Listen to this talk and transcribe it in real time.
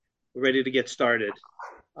We're ready to get started.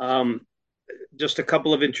 Um, just a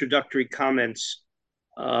couple of introductory comments.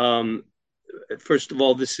 Um, First of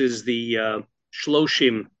all, this is the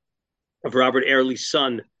Shloshim of Robert Early's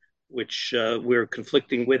son, which we're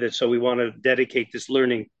conflicting with it. So we want to dedicate this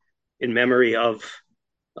learning in memory of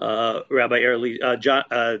Rabbi Early,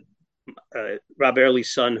 Rob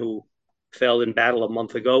Early's son, who fell in battle a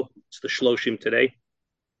month ago. It's the Shloshim today.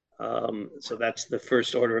 So that's the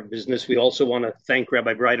first order of business. We also want to thank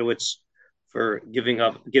Rabbi Breitowitz for giving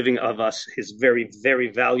of us his very,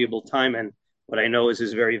 very valuable time and what I know is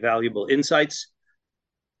his very valuable insights.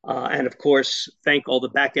 And of course, thank all the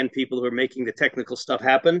back end people who are making the technical stuff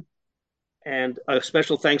happen. And a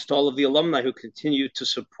special thanks to all of the alumni who continue to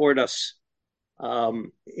support us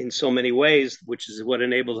in so many ways, which is what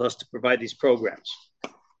enables us to provide these programs.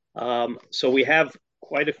 So we have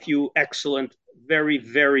quite a few excellent, very,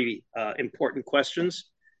 very important questions.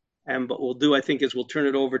 And what we'll do, I think, is we'll turn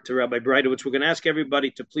it over to Rabbi Breitowitz. We're going to ask everybody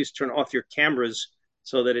to please turn off your cameras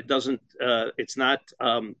so that it's not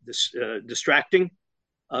distracting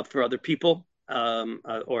for other people,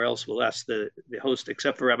 or else we'll ask the host,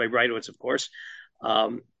 except for Rabbi Breitowitz, of course.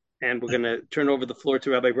 And we're going to turn over the floor to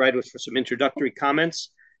Rabbi Breitowitz for some introductory comments.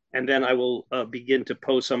 And then I will begin to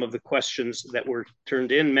pose some of the questions that were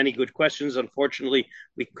turned in. Many good questions. Unfortunately,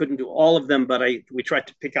 we couldn't do all of them, but we tried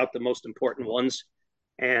to pick out the most important ones.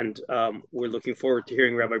 And we're looking forward to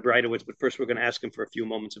hearing Rabbi Breitowitz. But first, we're going to ask him for a few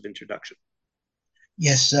moments of introduction.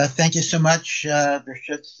 Yes, thank you so much, Rav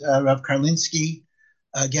Karlinsky.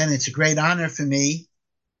 Again, it's a great honor for me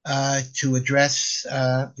to address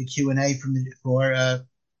the Q&A for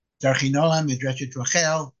Darchi Noam, Medreshet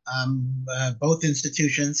Rachel. Both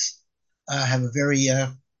institutions have a very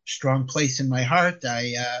strong place in my heart.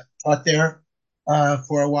 I taught there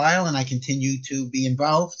for a while, and I continue to be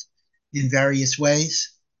involved in various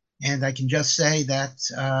ways. And I can just say that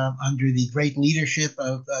under the great leadership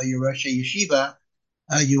of your Rosh Yeshiva,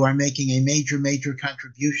 you are making a major, major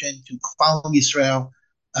contribution to Klal Yisrael,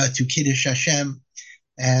 to Kiddush Hashem.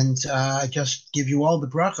 And I just give you all the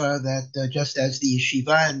bracha that just as the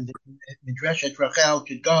yeshiva and Midreshet Rachel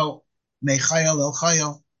could go, may chayil el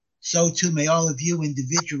chayil, so too may all of you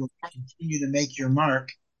individually continue to make your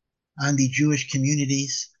mark on the Jewish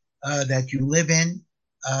communities that you live in,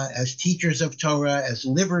 as teachers of Torah, as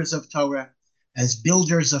livers of Torah, as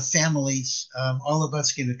builders of families. All of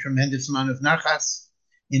us get a tremendous amount of nachas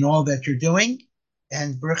in all that you're doing.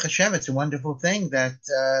 And Baruch Hashem, it's a wonderful thing that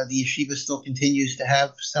the yeshiva still continues to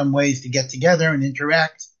have some ways to get together and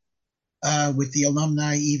interact with the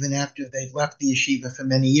alumni even after they've left the yeshiva for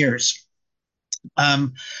many years.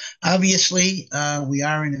 Obviously, we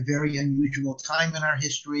are in a very unusual time in our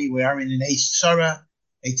history. We are in an Eis Tzara,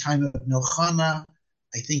 a time of Milchama.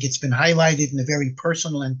 I think it's been highlighted in a very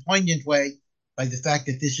personal and poignant way by the fact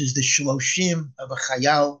that this is the Shloshim of a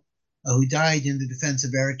Chayal who died in the defense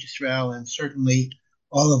of Eretz Yisrael, and certainly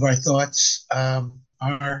all of our thoughts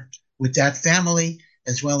are with that family,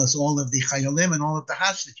 as well as all of the Chayalim and all of the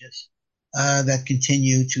hostages that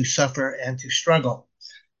continue to suffer and to struggle.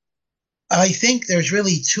 I think there's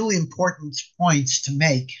really two important points to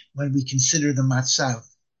make when we consider the Matzav.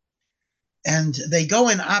 And they go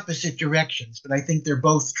in opposite directions, but I think they're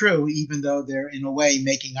both true, even though they're in a way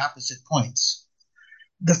making opposite points.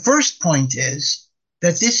 The first point is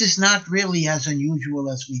that this is not really as unusual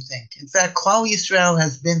as we think. In fact, Klal Yisrael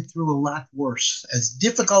has been through a lot worse. As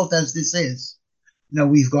difficult as this is,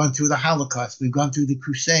 we've gone through the Holocaust, we've gone through the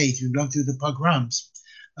Crusades, we've gone through the pogroms,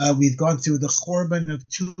 we've gone through the Chorban of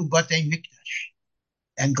 2 Batei Mikdash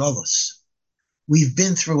and Golus. We've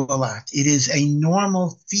been through a lot. It is a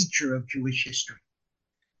normal feature of Jewish history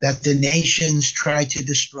that the nations try to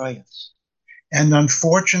destroy us. And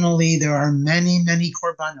unfortunately, there are many, many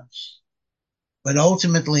korbanos. But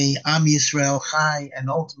ultimately, Am Yisrael Chai, and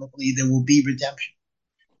ultimately there will be redemption.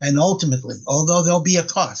 And ultimately, although there'll be a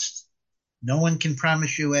cost, no one can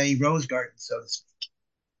promise you a rose garden, so to speak.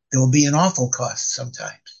 There will be an awful cost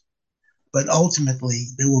sometimes. But ultimately,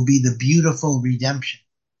 there will be the beautiful redemption.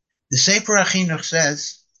 The Sefer HaChinuch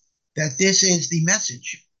says that this is the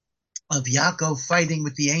message of Yaakov fighting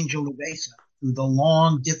with the angel of Esau through the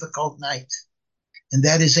long, difficult night. And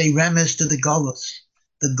that is a remez to the Golus.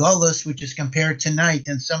 The Golus, which is compared to night,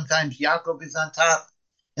 and sometimes Yaakov is on top,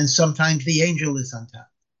 and sometimes the angel is on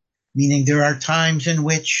top. Meaning there are times in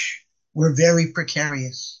which we're very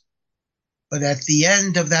precarious. But at the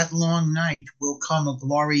end of that long night will come a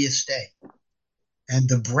glorious day. And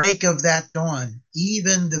the break of that dawn,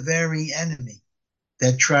 even the very enemy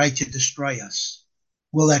that tried to destroy us,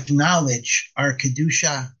 will acknowledge our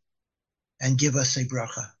Kedusha and give us a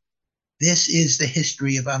bracha. This is the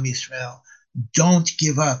history of Am Yisrael. Don't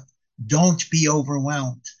give up. Don't be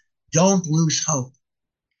overwhelmed. Don't lose hope.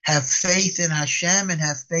 Have faith in Hashem and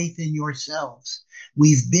have faith in yourselves.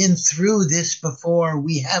 We've been through this before.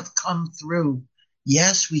 We have come through.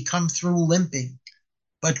 Yes, we come through limping,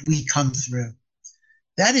 but we come through.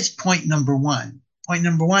 That is point number one. Point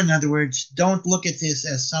number one, in other words, don't look at this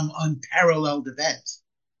as some unparalleled event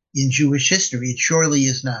in Jewish history. It surely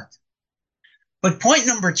is not. But point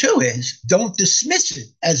number two is don't dismiss it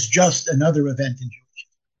as just another event in Jewish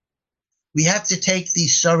history. We have to take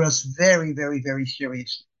these sorrows very, very, very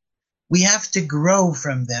seriously. We have to grow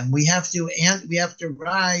from them. We have to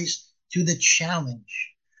rise to the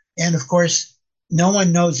challenge. And of course, no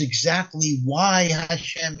one knows exactly why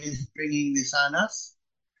Hashem is bringing this on us.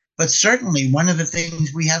 But certainly one of the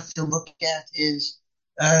things we have to look at is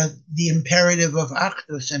the imperative of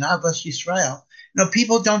Achdus and Avas Yisrael.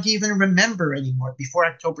 People don't even remember anymore, before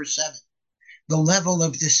October 7th, the level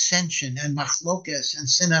of dissension and machlokas and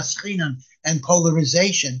sinas chinam and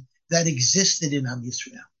polarization that existed in Am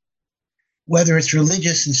Yisrael. Whether it's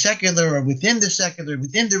religious and secular or within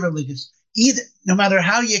the religious, no matter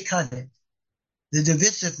how you cut it, the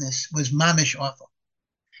divisiveness was mamish awful.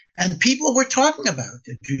 And people were talking about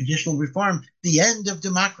the judicial reform, the end of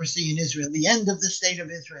democracy in Israel, the end of the state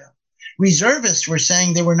of Israel. Reservists were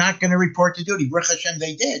saying they were not going to report to duty. Baruch Hashem,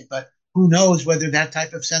 they did, but who knows whether that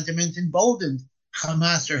type of sentiment emboldened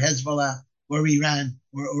Hamas or Hezbollah or Iran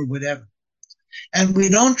or whatever. And we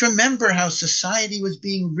don't remember how society was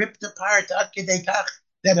being ripped apart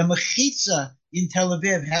that a mechitza in Tel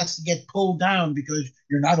Aviv has to get pulled down because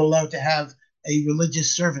you're not allowed to have a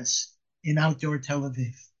religious service in outdoor Tel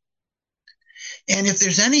Aviv. And if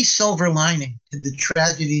there's any silver lining to the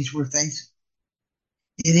tragedies we're facing,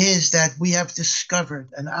 it is that we have discovered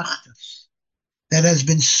an achdus that has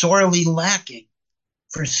been sorely lacking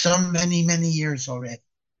for so many, many years already.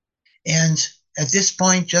 And at this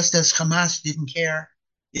point, just as Hamas didn't care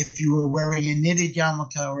if you were wearing a knitted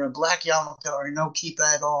yarmulke or a black yarmulke or no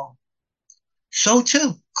kippah at all, so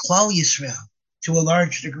too, Klal Yisrael, to a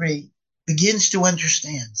large degree, begins to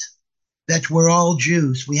understand that we're all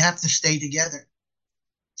Jews. We have to stay together.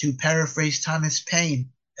 To paraphrase Thomas Paine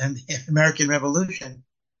and the American Revolution,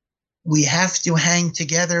 we have to hang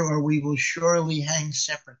together or we will surely hang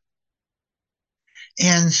separate.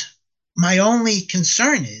 And my only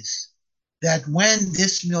concern is that when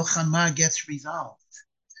this milchama gets resolved,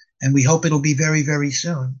 and we hope it'll be very, very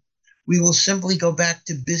soon, we will simply go back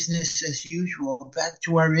to business as usual, back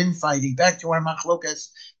to our infighting, back to our machlokas,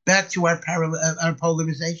 back to our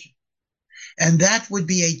polarization. And that would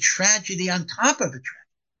be a tragedy on top of a tragedy.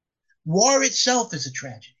 War itself is a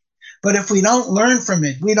tragedy. But if we don't learn from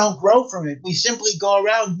it, we don't grow from it, we simply go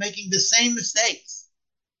around making the same mistakes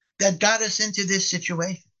that got us into this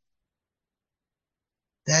situation.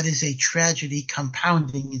 That is a tragedy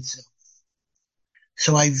compounding itself.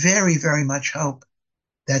 So I very, very much hope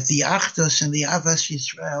that the Achdus and the Avas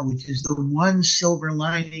Yisrael, which is the one silver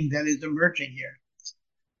lining that is emerging here,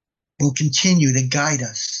 will continue to guide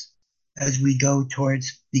us as we go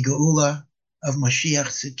towards the Geula of Mashiach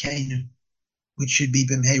Tzidkenu, which should be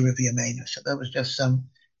B'mheira V'yameinu. So that was just some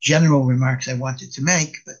general remarks I wanted to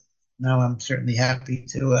make, but now I'm certainly happy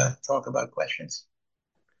to talk about questions.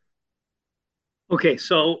 Okay,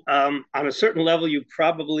 so on a certain level, you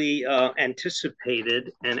probably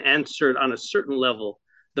anticipated and answered on a certain level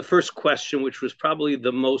the first question, which was probably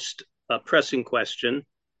the most pressing question.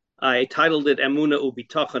 I titled it Emuna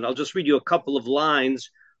Ubitachon. I'll just read you a couple of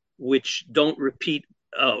lines which don't repeat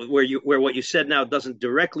where what you said now doesn't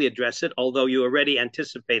directly address it, although you already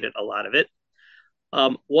anticipated a lot of it.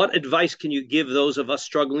 What advice can you give those of us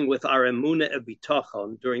struggling with our Emuna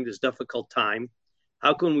Ubitachon during this difficult time?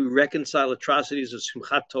 How can we reconcile atrocities of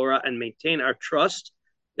Simchat Torah and maintain our trust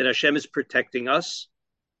that Hashem is protecting us?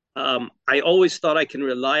 I always thought I can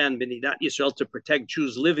rely on B'nidat Yisrael to protect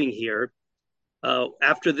Jews living here.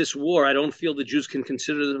 After this war, I don't feel the Jews can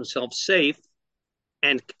consider themselves safe.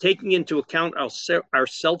 And taking into account our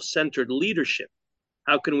self-centered leadership,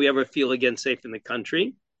 how can we ever feel again safe in the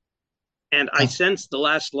country? And I sense the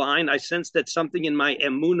last line, I sense that something in my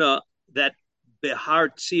Emuna that Behar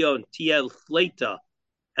Tzion Tiel Fleta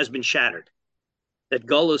has been shattered. That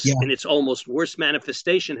Golus in its almost worst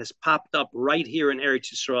manifestation has popped up right here in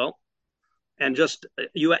Eretz Yisrael. And just,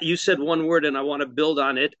 you said one word and I want to build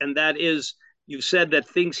on it, and that is, you said that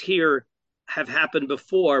things here have happened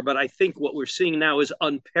before, but I think what we're seeing now is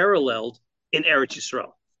unparalleled in Eretz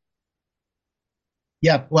Yisrael.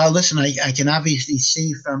 Yeah, well, listen, I can obviously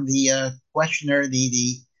see from the questioner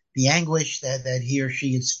the anguish that he or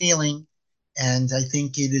she is feeling, and I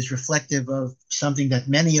think it is reflective of something that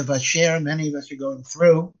many of us share, many of us are going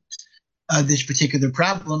through this particular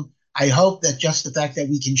problem. I hope that just the fact that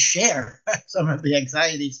we can share some of the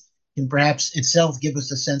anxieties can perhaps itself give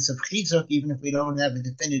us a sense of chizuk, even if we don't have a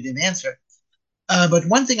definitive answer. But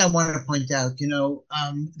one thing I want to point out,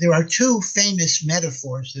 there are two famous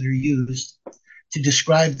metaphors that are used to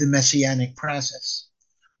describe the messianic process.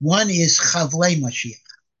 One is chavlei Mashiach,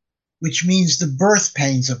 which means the birth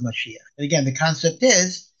pains of Mashiach. And again, the concept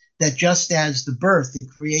is that just as the birth, the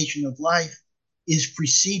creation of life, is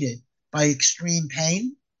preceded by extreme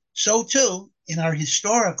pain, so too, in our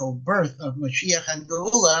historical birth of Mashiach and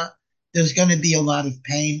Geula, there's going to be a lot of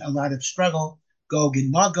pain, a lot of struggle, Gog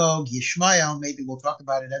and Magog, Yishmael, maybe we'll talk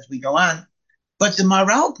about it as we go on. But the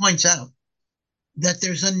Maharal points out that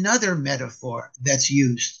there's another metaphor that's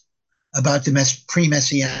used about the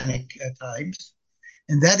pre-messianic times,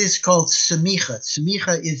 and that is called semicha.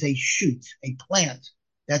 Semicha is a shoot, a plant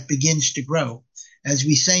that begins to grow. As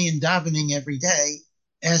we say in davening every day,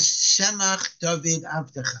 es semach David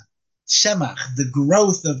avdecha. Semach, the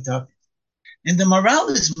growth of David. And the Maharal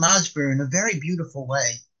is masber in a very beautiful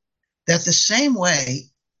way, that the same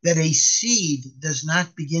way that a seed does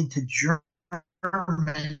not begin to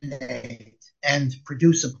germinate and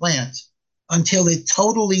produce a plant until it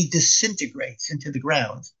totally disintegrates into the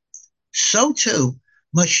ground, so too,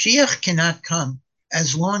 Mashiach cannot come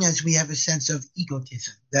as long as we have a sense of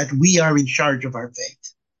egotism, that we are in charge of our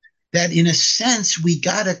fate. That in a sense, we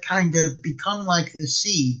got to kind of become like the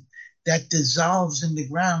seed that dissolves in the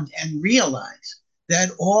ground and realize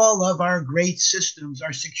that all of our great systems,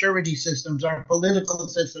 our security systems, our political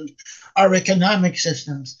systems, our economic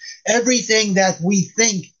systems, everything that we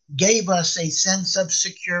think gave us a sense of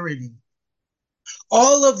security,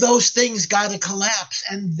 all of those things got to collapse.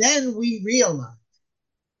 And then we realize,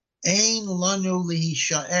 Ein lanu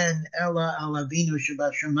lihishaen ela alavinu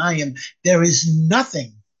shabashamayim. There is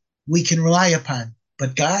nothing we can rely upon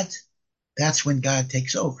but God. That's when God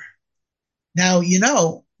takes over. Now, you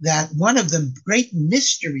know that one of the great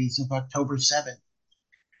mysteries of October 7th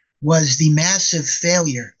was the massive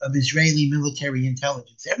failure of Israeli military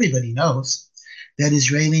intelligence. Everybody knows that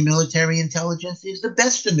Israeli military intelligence is the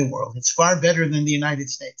best in the world. It's far better than the United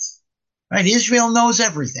States. Right? Israel knows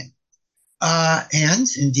everything. And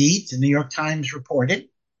indeed, the New York Times reported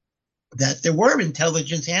that there were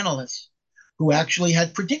intelligence analysts who actually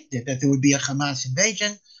had predicted that there would be a Hamas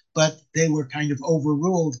invasion, but they were kind of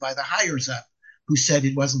overruled by the higher up who said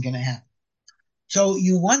it wasn't going to happen. So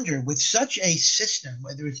you wonder, with such a system,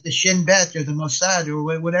 whether it's the Shin Bet or the Mossad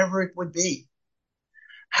or whatever it would be,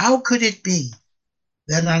 how could it be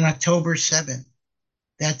that on October 7th,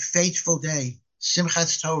 that fateful day,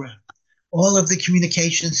 Simchat Torah, all of the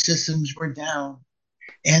communication systems were down,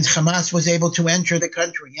 and Hamas was able to enter the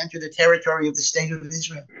country, enter the territory of the State of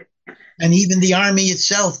Israel. And even the army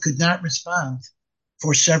itself could not respond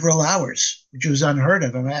for several hours, which was unheard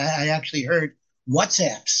of. I mean, I actually heard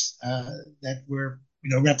WhatsApps that were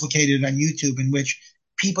replicated on YouTube in which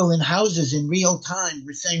people in houses in real time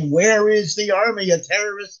were saying, "Where is the army? A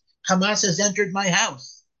terrorist Hamas has entered my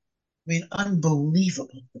house." I mean,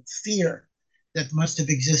 unbelievable. The fear that must have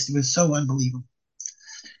existed was so unbelievable.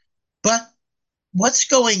 But what's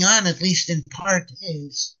going on, at least in part,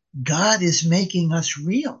 is God is making us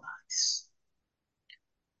realize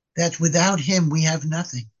that without him, we have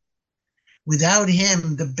nothing. Without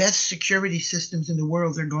him, the best security systems in the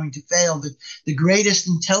world are going to fail. The greatest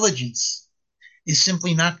intelligence is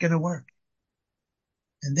simply not going to work.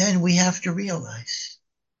 And then we have to realize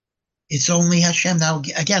it's only Hashem. Now,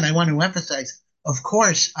 again, I want to emphasize, of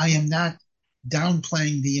course, I am not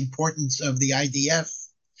downplaying the importance of the IDF,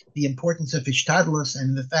 the importance of Ishtadlus,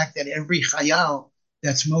 and the fact that every chayal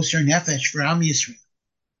that's Moser Nefesh for Am Yisrael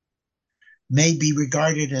may be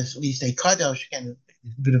regarded as at least a kadosh. Again,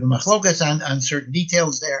 a bit of a machlokas on certain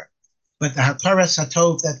details there, but the hakaras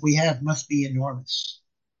hatov that we have must be enormous.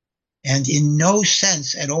 And in no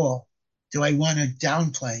sense at all do I want to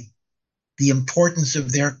downplay the importance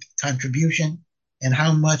of their contribution and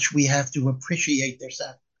how much we have to appreciate their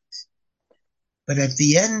sacrifice. But at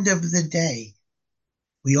the end of the day,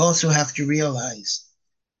 we also have to realize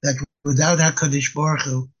that without HaKadosh Baruch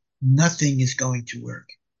Hu, nothing is going to work.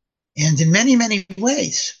 And in many, many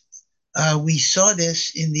ways, we saw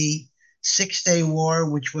this in the Six-Day War,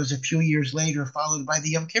 which was a few years later followed by the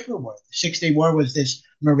Yom Kippur War. The Six-Day War was this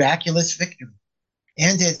miraculous victory,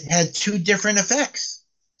 and it had two different effects.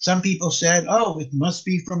 Some people said, "Oh, it must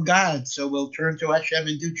be from God, so we'll turn to Hashem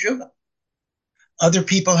and do tshuva." Other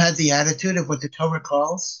people had the attitude of what the Torah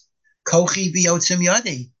calls kochi v'yotzim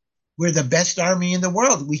yadi. We're the best army in the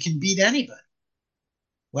world. We can beat anybody.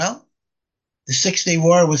 Well, the Six-Day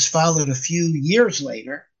War was followed a few years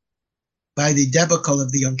later by the debacle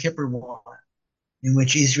of the Yom Kippur War. in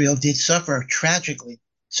which Israel did suffer tragically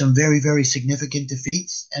some very, very significant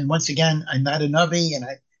defeats. And once again, I'm not a Navi and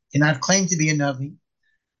I cannot claim to be a Navi,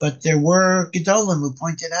 but there were Gedolim who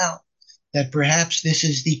pointed out that perhaps this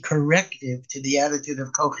is the corrective to the attitude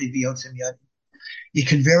of Kochi V'yotzim Yadi. It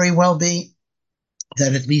could very well be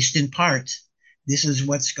that, at least in part, this is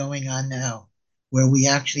what's going on now, where we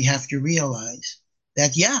actually have to realize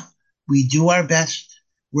that, yeah, we do our best.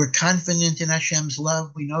 We're confident in Hashem's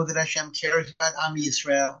love. We know that Hashem cares about Am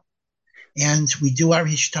Yisrael. And we do our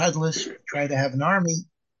hishtadlus, try to have an army,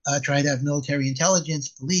 try to have military intelligence,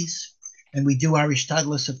 police. And we do our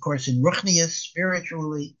hishtadlus, of course, in Ruchnius,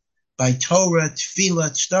 spiritually, by Torah,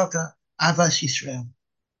 Tefillah, Tzedakah, Avas Yisrael.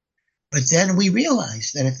 But then we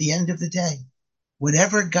realize that at the end of the day,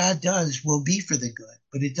 whatever God does will be for the good,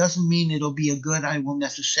 but it doesn't mean it'll be a good I will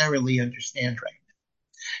necessarily understand right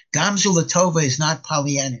now. Gamzu Latova is not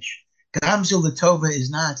Pollyannish. Gamzu Latova is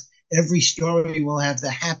not every story will have the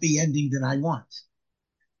happy ending that I want.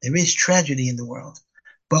 There is tragedy in the world,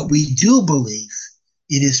 but we do believe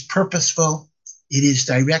it is purposeful, it is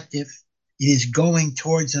directive, it is going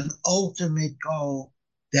towards an ultimate goal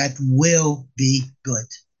that will be good.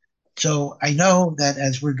 So I know that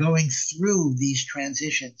as we're going through these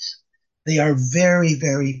transitions, they are very,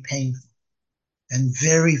 very painful and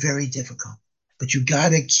very, very difficult. But you got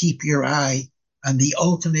to keep your eye on the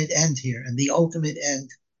ultimate end here. And the ultimate end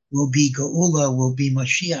will be Geula, will be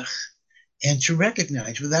Mashiach. And to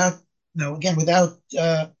recognize without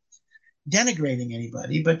denigrating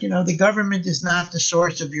anybody, but, the government is not the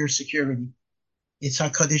source of your security. It's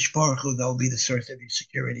HaKadosh Baruch Hu that will be the source of your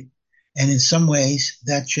security. And in some ways,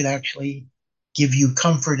 that should actually give you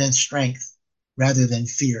comfort and strength rather than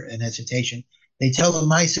fear and hesitation. They tell the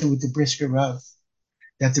Maisa with the Brisker Rav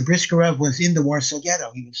that the Brisker Rav was in the Warsaw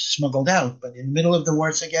Ghetto. He was smuggled out, but in the middle of the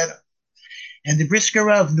Warsaw Ghetto. And the Brisker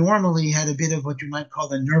Rav normally had a bit of what you might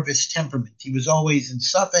call a nervous temperament. He was always in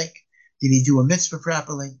Suffolk. Did he do a mitzvah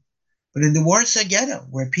properly? But in the Warsaw Ghetto,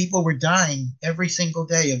 where people were dying every single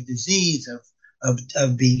day of disease,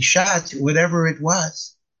 of being shot, whatever it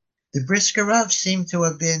was, the Brisker Rav seemed to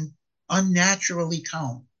have been unnaturally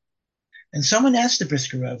calm. And someone asked the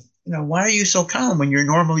Brisker Rav, why are you so calm when you're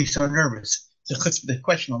normally so nervous? It's the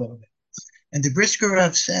question a little bit. And the Brisker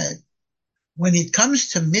Rav said, when it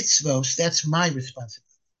comes to mitzvos, that's my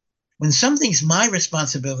responsibility. When something's my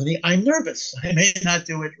responsibility, I'm nervous. I may not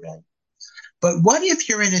do it right. But what if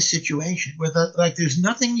you're in a situation where there's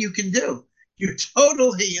nothing you can do? You're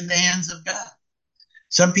totally in the hands of God.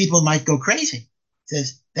 Some people might go crazy.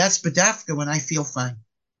 Says, that's Badafka when I feel fine.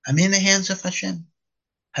 I'm in the hands of Hashem.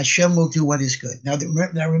 Hashem will do what is good.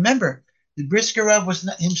 Now remember, the Brisker Rav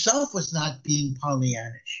himself was not being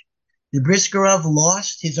Pollyannish. The Brisker Rav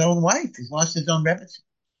lost his own wife. He lost his own rebbe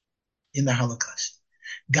in the Holocaust.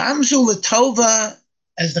 Gamzu Latova,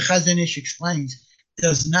 as the Chazon Ish explains,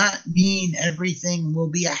 does not mean everything will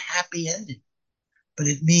be a happy ending. But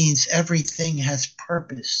it means everything has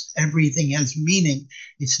purpose. Everything has meaning.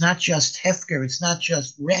 It's not just hefker. It's not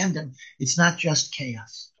just random. It's not just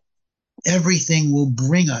chaos. Everything will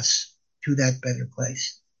bring us to that better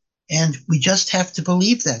place. And we just have to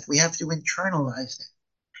believe that. We have to internalize that.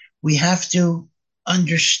 We have to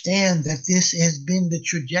understand that this has been the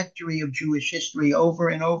trajectory of Jewish history over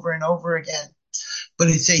and over and over again. But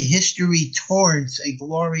it's a history towards a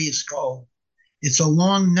glorious goal. It's a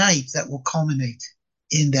long night that will culminate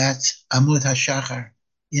in that Amud HaShachar,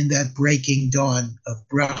 in that breaking dawn of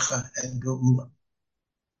Bracha and Geula.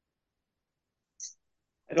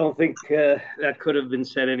 I don't think that could have been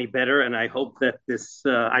said any better, and I hope that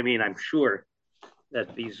I'm sure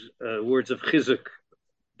that these words of Chizuk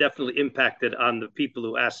definitely impacted on the people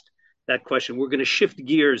who asked that question. We're going to shift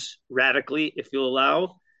gears radically, if you'll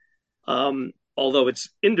allow, although it's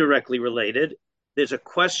indirectly related. There's a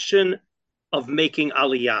question of making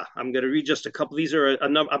aliyah. I'm going to read just a couple. These are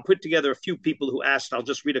I put together a few people who asked. I'll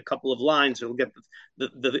just read a couple of lines. It'll get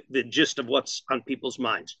the gist of what's on people's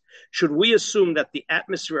minds. Should we assume that the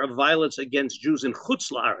atmosphere of violence against Jews in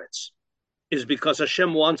Chutz La'aretz is because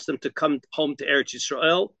Hashem wants them to come home to Eretz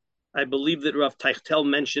Yisrael? I believe that Rav Teichtel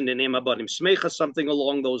mentioned in Ema Banim Smecha something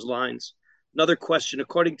along those lines. Another question,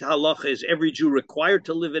 according to halacha, is every Jew required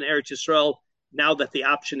to live in Eretz Yisrael now that the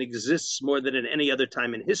option exists more than at any other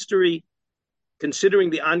time in history? Considering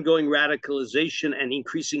the ongoing radicalization and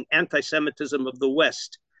increasing anti-Semitism of the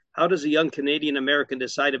West, how does a young Canadian American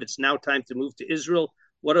decide if it's now time to move to Israel?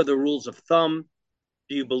 What are the rules of thumb?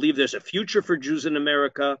 Do you believe there's a future for Jews in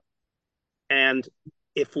America? And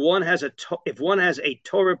if one has a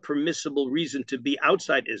Torah permissible reason to be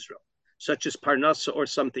outside Israel, such as Parnassa or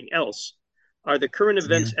something else, are the current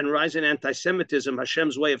events and rise in anti-Semitism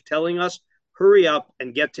Hashem's way of telling us hurry up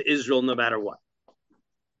and get to Israel no matter what?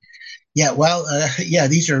 Yeah, well,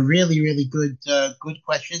 these are really, really good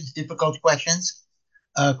questions, difficult questions,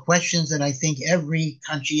 questions that I think every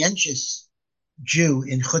conscientious Jew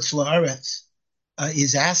in Chutz La'aretz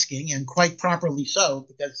is asking, and quite properly so,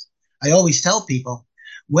 because I always tell people,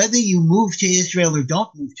 whether you move to Israel or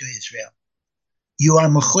don't move to Israel, you are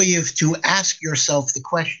mechuyev to ask yourself the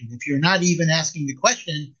question. If you're not even asking the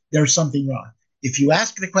question, there's something wrong. If you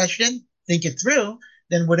ask the question, think it through,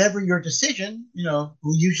 then whatever your decision,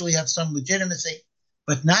 will usually have some legitimacy,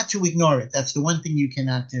 but not to ignore it. That's the one thing you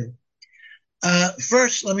cannot do.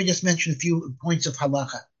 First, let me just mention a few points of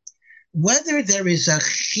halacha. Whether there is a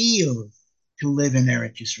chiyuv to live in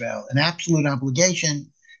Eretz Yisrael, an absolute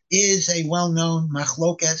obligation, is a well-known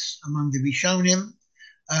machlokes among the Rishonim,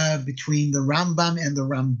 between the Rambam and the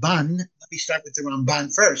Ramban. Let me start with the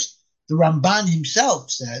Ramban first. The Ramban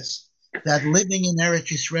himself says that living in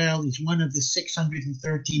Eretz Yisrael is one of the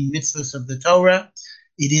 613 mitzvahs of the Torah.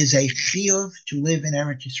 It is a chiyuv to live in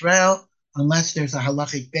Eretz Yisrael, unless there's a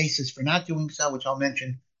halachic basis for not doing so, which I'll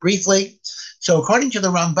mention briefly. So according to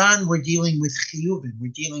the Ramban, we're dealing with chiyuvim,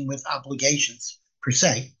 we're dealing with obligations per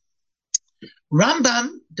se.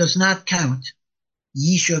 Rambam does not count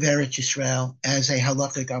Yishuv Eretz Yisrael as a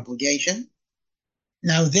halachic obligation.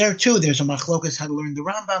 Now, there too, there's a machlokas how to learn the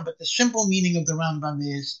Rambam, but the simple meaning of the Rambam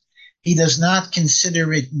is he does not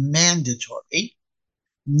consider it mandatory.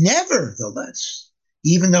 Nevertheless,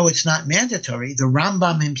 even though it's not mandatory, the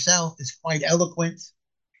Rambam himself is quite eloquent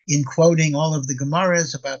in quoting all of the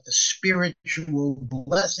Gemaras about the spiritual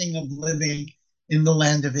blessing of living in the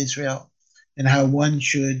land of Israel and how one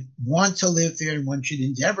should want to live there and one should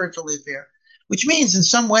endeavor to live there. Which means, in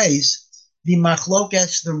some ways, the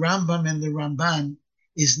machlokes, the Rambam and the Ramban,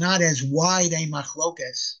 is not as wide a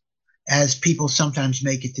machlokes as people sometimes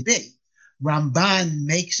make it to be. Ramban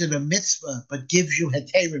makes it a mitzvah, but gives you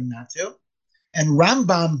heterim not to. And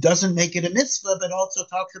Rambam doesn't make it a mitzvah, but also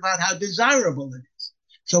talks about how desirable it is.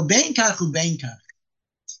 So, bein kach ubein kach,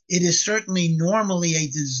 it is certainly normally a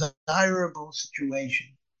desirable situation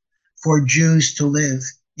for Jews to live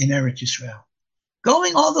in Eretz Yisrael.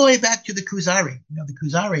 Going all the way back to the Kuzari, the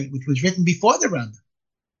Kuzari, which was written before the Rambam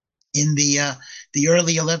in the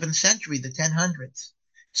early 11th century, the 1000s.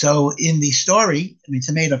 So in the story, it's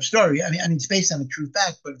a made-up story. It's based on a true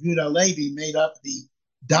fact, but Yehuda Levi made up the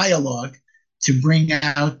dialogue to bring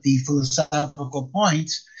out the philosophical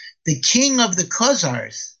points. The king of the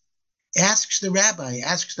Khazars asks the rabbi,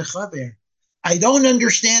 asks the chaver, I don't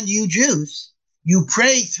understand you Jews. You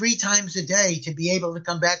pray 3 times a day to be able to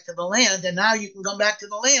come back to the land, and now you can come back to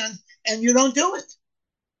the land, and you don't do it.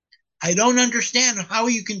 I don't understand how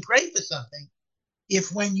you can pray for something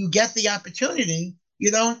if when you get the opportunity, you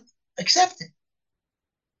don't accept it.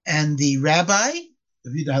 And the rabbi, the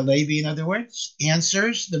Yehuda Halevi, in other words,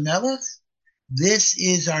 answers the Melech, this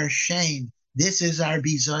is our shame. This is our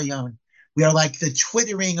bizayon. We are like the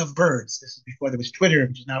twittering of birds. This is before there was Twitter,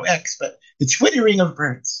 which is now X, but the twittering of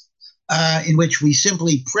birds. In which we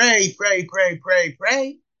simply pray,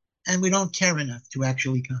 and we don't care enough to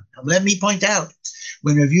actually come. Now, let me point out,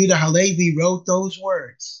 when Rav Yehuda Halevi wrote those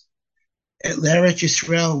words, Eretz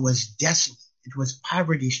Yisrael was desolate, it was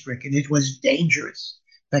poverty-stricken, it was dangerous.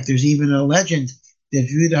 In fact, there's even a legend that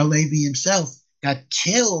Yehuda Halevi himself got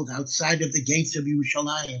killed outside of the gates of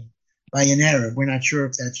Yerushalayim by an Arab. We're not sure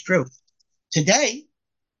if that's true. Today,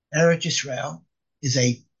 Eretz Yisrael is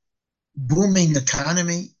a booming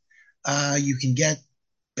economy. You can get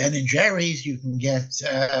Ben and Jerry's, you can get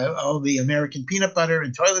all the American peanut butter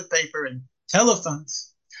and toilet paper and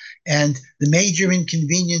telephones. And the major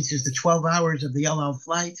inconvenience is the 12 hours of the El Al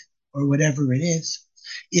flight or whatever it is.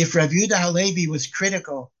 If Rav Yehuda Halevi was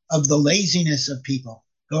critical of the laziness of people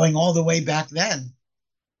going all the way back then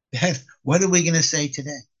what are we going to say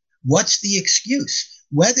today? What's the excuse?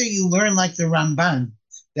 Whether you learn like the Ramban,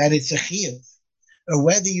 that it's a chiyuv, or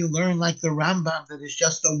whether you learn like the Rambam, that is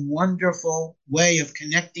just a wonderful way of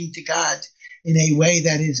connecting to God in a way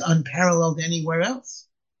that is unparalleled anywhere else.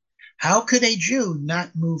 How could a Jew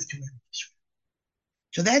not move to Israel?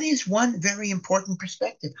 So that is one very important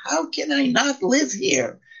perspective. How can I not live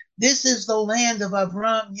here? This is the land of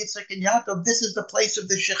Abraham, Yitzchak, and Yaakov. This is the place of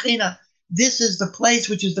the Shekhinah. This is the place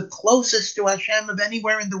which is the closest to Hashem of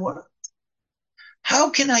anywhere in the world. How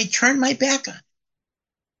can I turn my back on it?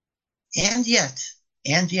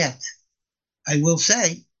 And yet, I will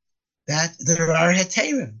say that there are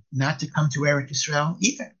heterim not to come to Eretz Yisrael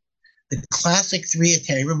either. The classic 3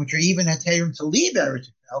 heterim, which are even heterim to leave Eretz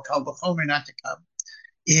Yisrael, kal v'chomer not to come,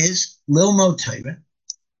 is lilmod Torah.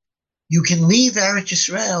 You can leave Eretz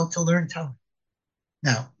Yisrael to learn Torah.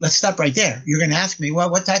 Now, let's stop right there. You're going to ask me, well,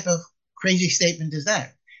 what type of crazy statement is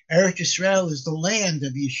that? Eretz Yisrael is the land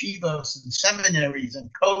of yeshivos and seminaries and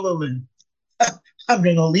kollel, and I'm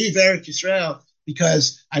going to leave Eretz Yisrael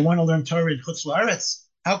because I want to learn Torah in Chutz La'aretz.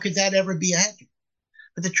 How could that ever be a hedger?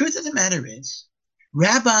 But the truth of the matter is,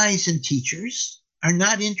 rabbis and teachers are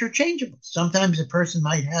not interchangeable. Sometimes a person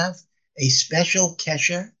might have a special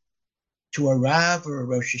kesher to a Rav or a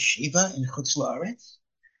Rosh Hashiva in Chutz La'aretz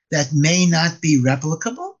that may not be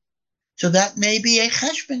replicable. So that may be a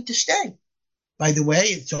cheshbon to stay. By the way,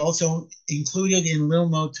 it's also included in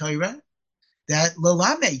Lilmod Torah, that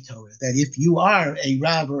Lalame Torah, that if you are a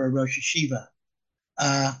Rav or a Rosh Hashiva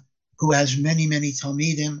who has many, many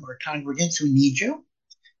Talmidim or congregants who need you,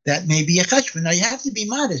 that may be a cheshbon. Now, you have to be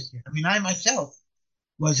modest here. I mean, I myself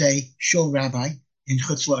was a shul rabbi in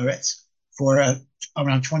Chutz La'aretz for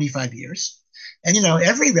around 25 years. And,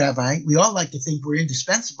 every rabbi, we all like to think we're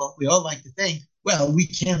indispensable. We all like to think, well, we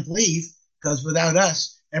can't leave because without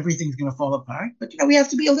us, everything's going to fall apart. But, we have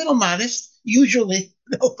to be a little modest. Usually,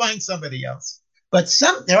 they'll find somebody else. But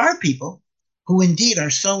there are people who indeed are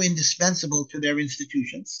so indispensable to their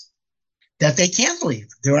institutions that they can't leave.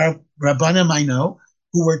 There are Rabbanim I know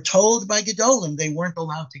who were told by Gedolim they weren't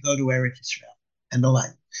allowed to go to Eretz Yisrael and the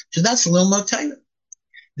like. So that's Lilmod Torah.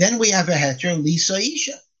 Then we have a heter, Lisa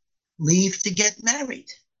Isha, leave to get married.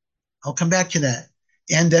 I'll come back to that.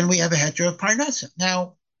 And then we have a heter of Parnasa.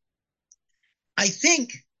 Now, I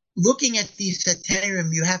think looking at these heterim,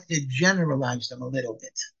 you have to generalize them a little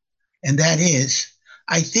bit. And that is,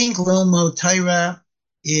 I think Lilmod Torah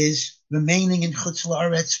is remaining in Chutz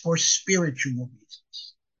La'aretz for spiritual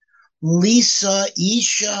reasons. Lisa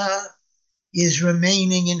Isha is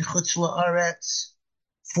remaining in Chutz La'aretz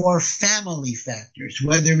for family factors,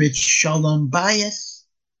 whether it's Shalom Bayis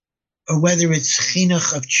or whether it's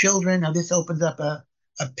Chinuch of children. Now, this opens up a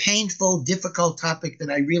painful, difficult topic that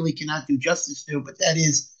I really cannot do justice to, but that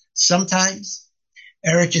is sometimes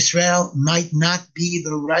Eretz Yisrael might not be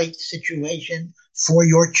the right situation for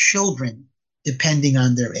your children, depending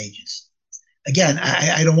on their ages. Again,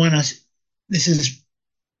 I don't want to, this is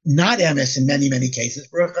not MS in many, many cases.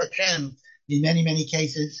 Baruch Hashem, in many, many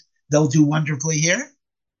cases, they'll do wonderfully here,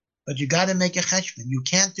 but you got to make a cheshbon. You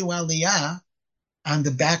can't do aliyah on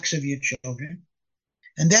the backs of your children.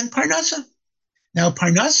 And then Parnasa. Now,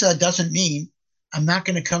 Parnasa doesn't mean I'm not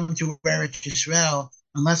going to come to Eretz Yisrael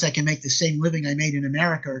unless I can make the same living I made in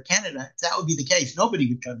America or Canada. If that would be the case, nobody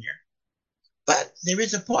would come here. But there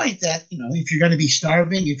is a point that, if you're going to be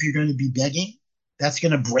starving, if you're going to be begging, that's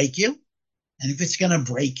going to break you. And if it's going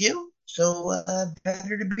to break you, so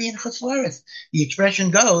better to be in Chutz La'aretz. The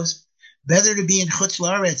expression goes, better to be in Chutz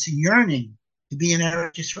La'aretz yearning to be in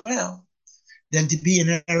Eretz Yisrael than to be in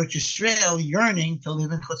Eretz Yisrael yearning to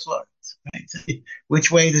live in Chutz La'aretz. Right?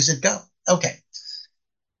 Which way does it go? Okay.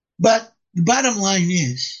 But the bottom line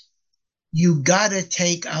is, you got to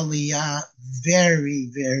take Aliyah very,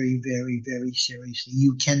 very, very, very seriously.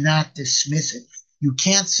 You cannot dismiss it. You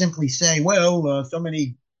can't simply say, well, so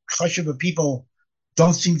many Chashuva people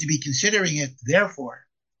don't seem to be considering it, therefore.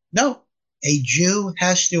 No, a Jew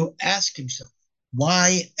has to ask himself,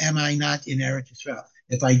 why am I not in Eretz Yisrael?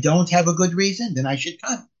 If I don't have a good reason, then I should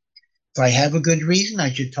come. If I have a good reason,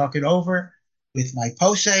 I should talk it over with my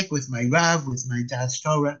posek, with my Rav, with my Das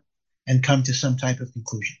Torah, and come to some type of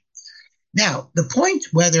conclusion. Now, the point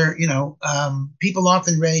whether, people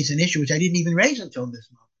often raise an issue, which I didn't even raise until this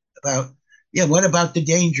moment, about, what about the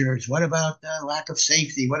dangers? What about the lack of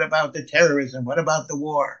safety? What about the terrorism? What about the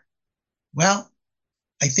war? Well,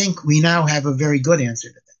 I think we now have a very good answer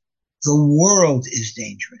to that. The world is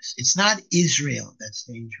dangerous. It's not Israel that's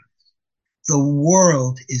dangerous. The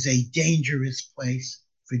world is a dangerous place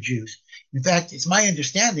for Jews. In fact, it's my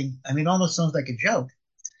understanding, it almost sounds like a joke,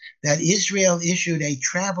 that Israel issued a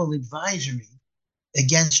travel advisory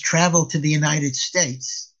against travel to the United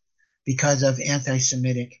States because of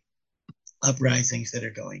anti-Semitic uprisings that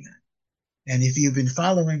are going on. And if you've been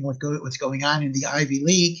following what's going on in the Ivy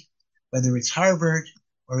League, whether it's Harvard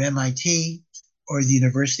or MIT or the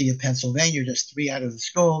University of Pennsylvania, just 3 out of the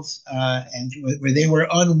schools, and where they were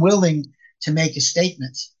unwilling to make a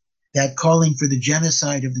statement that calling for the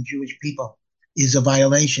genocide of the Jewish people is a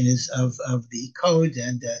violation of the code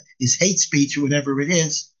and is hate speech or whatever it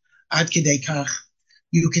is, ad kedei kach,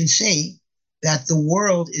 you can see that the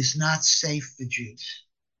world is not safe for Jews.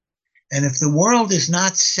 And if the world is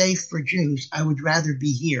not safe for Jews, I would rather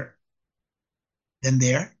be here than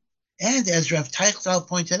there. And as Rav Teichtal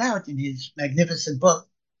pointed out in his magnificent book,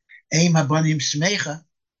 Eim Habanim Smecha,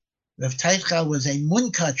 Rav Teichtal was a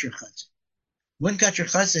Munkatcher Chassid. Munkatcher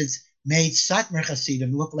Chassids made Satmar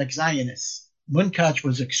Chassidim look like Zionists. Munkatch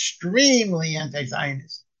was extremely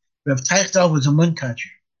anti-Zionist. Rav Teichtal was a Munkatcher.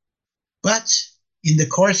 But in the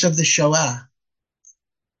course of the Shoah,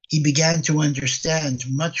 he began to understand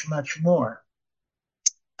much, much more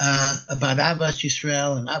about Abbas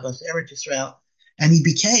Yisrael and Abbas Eretz Yisrael, and he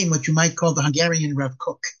became what you might call the Hungarian Rav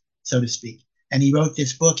Kook, so to speak. And he wrote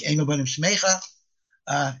this book, Eno Banim Shmecha.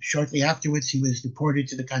 Shortly afterwards, he was deported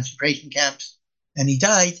to the concentration camps, and he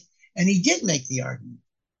died. And he did make the argument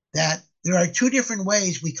that there are two different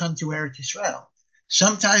ways we come to Eretz Yisrael.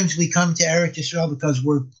 Sometimes we come to Eretz Yisrael because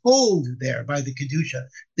we're pulled there by the Kedusha.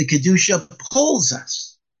 The Kedusha pulls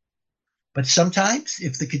us. But sometimes,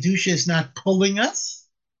 if the Kedusha is not pulling us,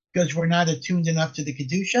 because we're not attuned enough to the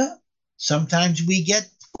Kedusha, sometimes we get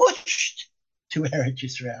pushed to Eretz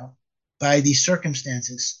Yisrael by the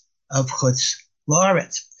circumstances of Chutz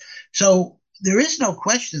La'aretz. So there is no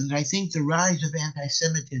question that I think the rise of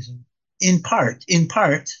anti-Semitism, in part,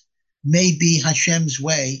 may be Hashem's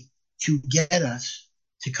way to get us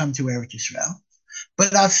to come to Eretz Yisrael.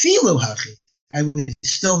 But afilu hachi, I would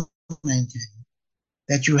still maintain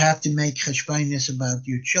that you have to make cheshbainis about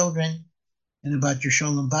your children and about your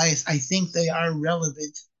shalom bayis. I think they are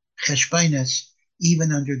relevant cheshbainis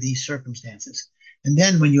even under these circumstances. And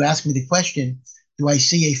then when you ask me the question, do I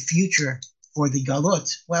see a future for the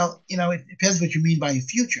galut? Well, it depends what you mean by a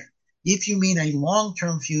future. If you mean a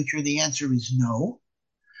long-term future, the answer is no.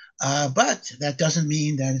 But that doesn't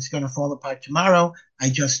mean that it's going to fall apart tomorrow. I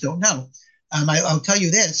just don't know. I'll tell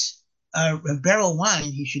you this. Beryl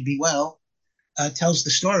Wine, he should be well, tells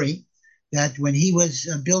the story that when he was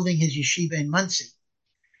building his yeshiva in Muncie,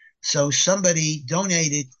 so somebody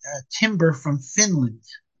donated timber from Finland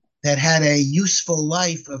that had a useful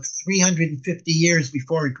life of 350 years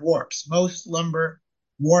before it warps. Most lumber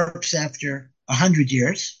warps after 100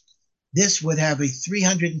 years. This would have a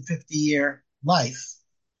 350-year life.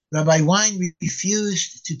 Rabbi Wine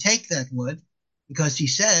refused to take that wood because he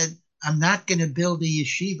said, I'm not going to build a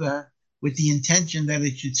yeshiva with the intention that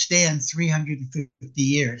it should stand 350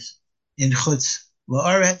 years in Chutz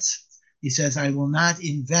La'aretz. He says, I will not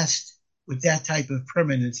invest with that type of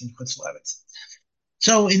permanence in Chutz La'aretz.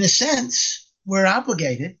 So in a sense, we're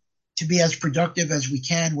obligated to be as productive as we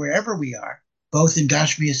can wherever we are, both in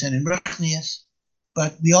Gashmias and in Ruchnias.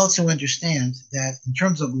 But we also understand that in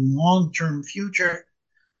terms of long-term future,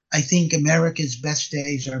 I think America's best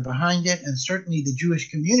days are behind it, and certainly the Jewish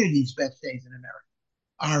community's best days in America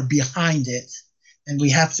are behind it, and we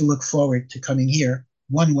have to look forward to coming here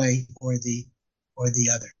one way or the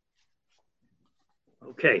other.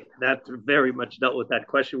 Okay, that very much dealt with that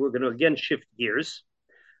question. We're going to again shift gears,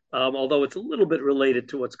 although it's a little bit related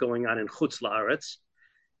to what's going on in Chutz La'aretz.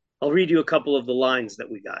 I'll read you a couple of the lines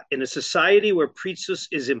that we got. In a society where priesthood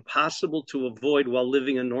is impossible to avoid while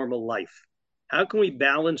living a normal life, how can we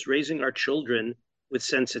balance raising our children with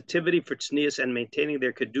sensitivity for tznius and maintaining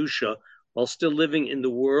their kedusha while still living in the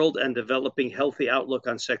world and developing healthy outlook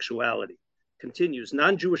on sexuality? Continues,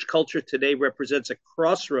 non-Jewish culture today represents a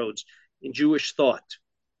crossroads in Jewish thought.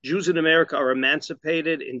 Jews in America are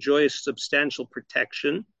emancipated, enjoy a substantial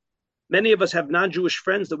protection. Many of us have non-Jewish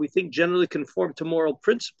friends that we think generally conform to moral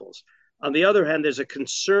principles. On the other hand, there's a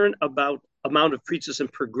concern about amount of prejudice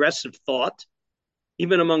and progressive thought,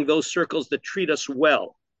 even among those circles that treat us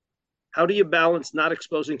well. How do you balance not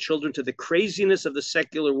exposing children to the craziness of the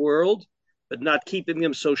secular world, but not keeping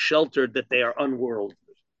them so sheltered that they are unworldly?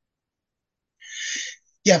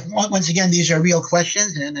 Yeah, once again, these are real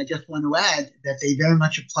questions, and I just want to add that they very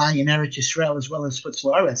much apply in Eretz Yisrael as well as Chutz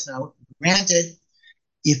La'aretz. Now, granted,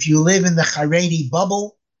 if you live in the Haredi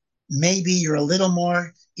bubble, maybe you're a little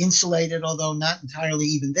more insulated, although not entirely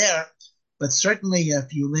even there. But certainly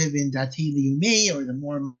if you live in Dati Leumi or the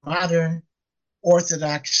more modern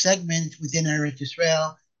Orthodox segment within Eretz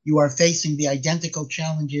Yisrael, you are facing the identical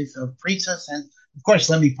challenges of priesthood. And of course,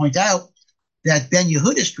 let me point out that Ben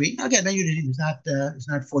Yehuda Street, now again, Ben Yehuda Street is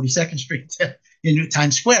not 42nd Street in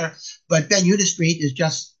Times Square, but Ben Yehuda Street is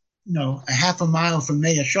just a half a mile from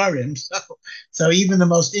Mea Sharim. So even the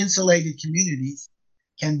most insulated communities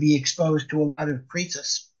can be exposed to a lot of priesthood.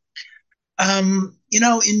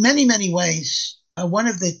 In many, many ways, one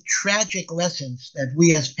of the tragic lessons that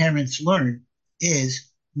we as parents learn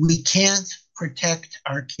is we can't protect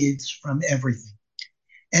our kids from everything.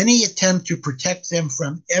 Any attempt to protect them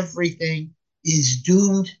from everything is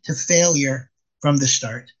doomed to failure from the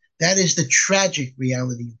start. That is the tragic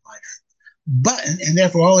reality of life. But, and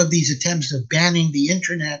therefore all of these attempts of banning the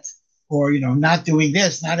internet or, not doing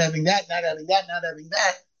this, not having that,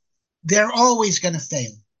 they're always going to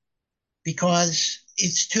fail because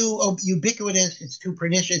it's too ubiquitous, it's too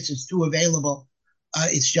pernicious, it's too available,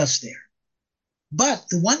 it's just there. But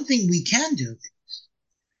the one thing we can do is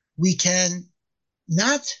we can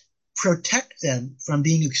not protect them from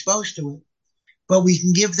being exposed to it, but we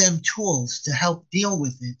can give them tools to help deal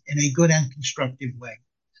with it in a good and constructive way.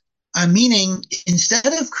 Meaning,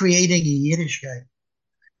 instead of creating a Yiddishkeit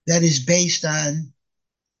that is based on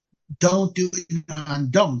don't do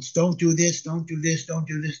don'ts, don't do this, don't do this, don't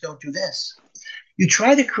do this, don't do this, you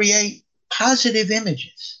try to create positive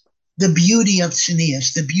images. The beauty of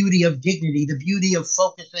tznius, the beauty of dignity, the beauty of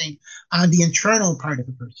focusing on the internal part of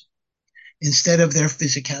a person instead of their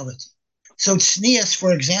physicality. So tznius,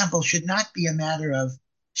 for example, should not be a matter of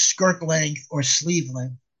skirt length or sleeve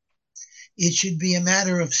length. It should be a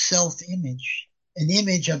matter of self-image, an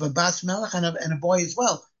image of a bas melech and a boy as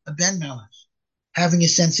well, a ben melech, having a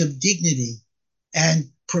sense of dignity and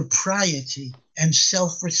propriety and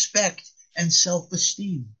self-respect and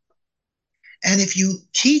self-esteem. And if you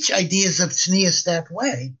teach ideas of tznius that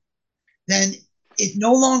way, then it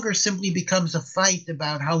no longer simply becomes a fight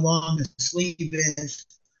about how long a sleeve is,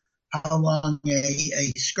 how long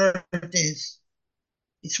a skirt is.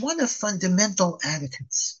 It's one of fundamental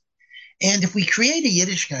attitudes. And if we create a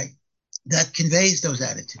Yiddishkeit that conveys those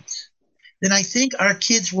attitudes, then I think our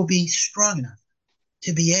kids will be strong enough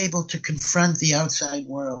to be able to confront the outside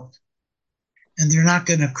world. And they're not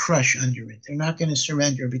going to crush under it. They're not going to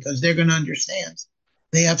surrender because they're going to understand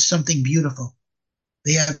they have something beautiful.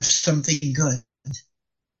 They have something good.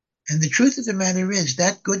 And the truth of the matter is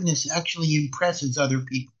that goodness actually impresses other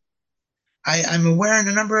people. I'm aware in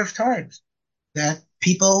a number of times that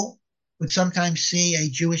people would sometimes see a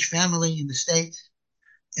Jewish family in the States,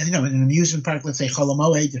 and, in an amusement park, let's say Chol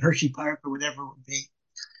Hamoed, the Hershey Park, or whatever it would be.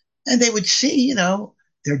 And they would see,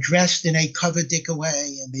 they're dressed in a covered-dick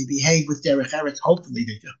way, and they behave with derech eretz. Hopefully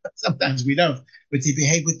they do. Sometimes we don't, but they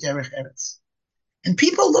behave with derech eretz. And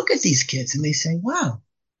people look at these kids and they say, wow,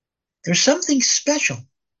 there's something special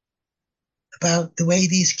about the way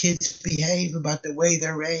these kids behave, about the way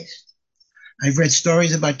they're raised. I've read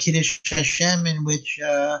stories about Kiddush Hashem in which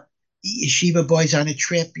yeshiva boys on a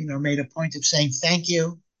trip, made a point of saying thank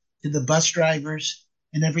you to the bus drivers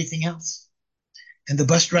and everything else. And the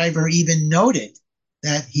bus driver even noted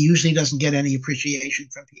that he usually doesn't get any appreciation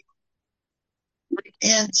from people.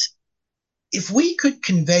 And if we could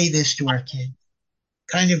convey this to our kids,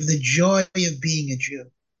 kind of the joy of being a Jew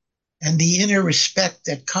and the inner respect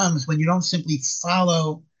that comes when you don't simply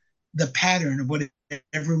follow the pattern of what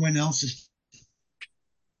everyone else is,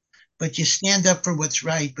 but you stand up for what's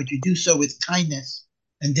right, but you do so with kindness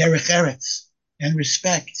and derech eretz and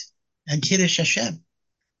respect and kiddush Hashem.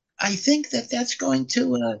 I think that that's going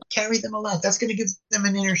to carry them a lot. That's going to give them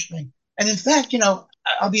an inner strength. And in fact,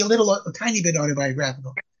 I'll be a tiny bit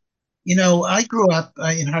autobiographical. I grew up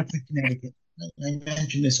in Hartford, Connecticut. I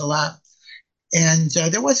mentioned this a lot. And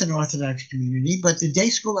there was an Orthodox community, but the day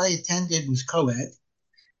school I attended was co-ed.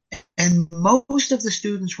 And most of the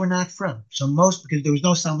students were not from. Because there was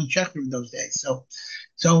no Salman Shechter in those days.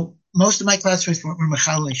 So most of my classmates were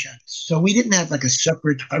Mechalei Shabbos. So we didn't have like a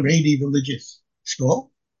separate Haredi religious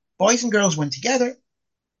school. Boys and girls went together.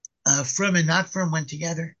 From and not from went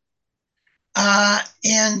together.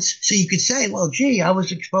 And so you could say, well, gee, I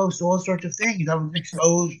was exposed to all sorts of things. I was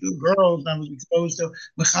exposed to girls. I was exposed to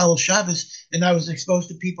Mechalei Shabbos. And I was exposed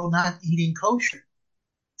to people not eating kosher.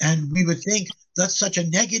 And we would think that's such a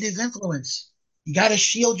negative influence. You got to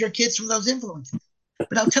shield your kids from those influences.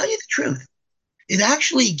 But I'll tell you the truth. It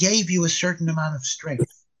actually gave you a certain amount of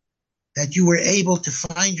strength that you were able to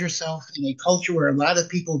find yourself in a culture where a lot of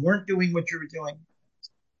people weren't doing what you were doing.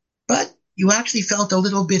 But you actually felt a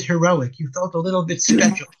little bit heroic. You felt a little bit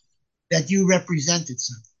special, that you represented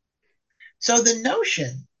something. So the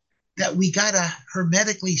notion that we got to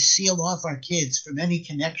hermetically seal off our kids from any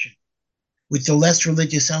connection with the less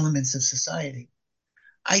religious elements of society,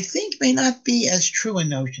 I think may not be as true a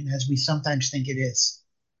notion as we sometimes think it is,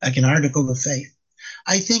 like an article of faith.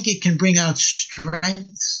 I think it can bring out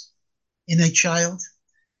strengths in a child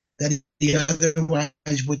that he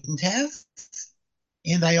otherwise wouldn't have.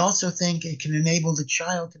 And I also think it can enable the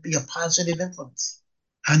child to be a positive influence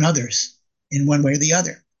on others in one way or the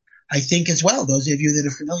other. I think as well, those of you that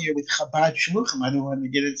are familiar with Chabad Shluchim, I don't want to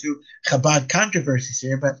get into Chabad controversies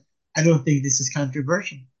here, but I don't think this is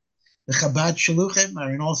controversial. The Chabad Shluchim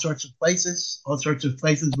are in all sorts of places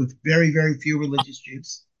with very, very few religious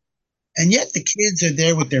Jews. And yet the kids are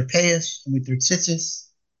there with their payas and with their tzitzis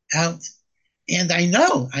out. And I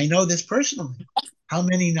know this personally, how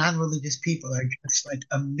many non-religious people are just like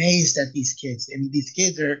amazed at these kids. I mean, these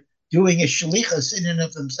kids are doing a shalichus in and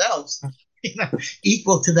of themselves,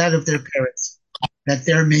 equal to that of their parents, that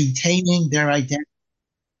they're maintaining their identity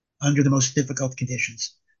under the most difficult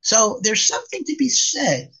conditions. So there's something to be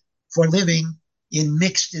said for living in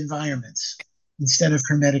mixed environments, instead of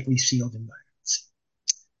hermetically sealed environments.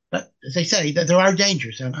 But as I say, there are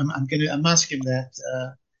dangers. I'm asking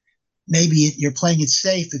that maybe you're playing it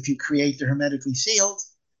safe if you create the hermetically sealed,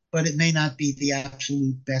 but it may not be the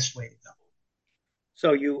absolute best way to go.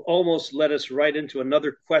 So you almost led us right into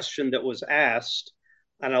another question that was asked,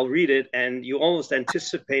 and I'll read it, and you almost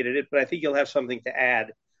anticipated it, but I think you'll have something to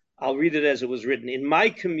add. I'll read it as it was written. In my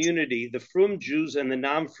community, the frum Jews and the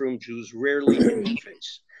non-frum Jews rarely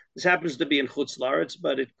interface. This happens to be in Chutz La'aretz,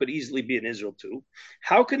 but it could easily be in Israel too.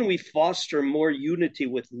 How can we foster more unity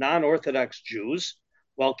with non-Orthodox Jews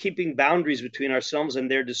while keeping boundaries between ourselves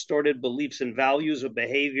and their distorted beliefs and values or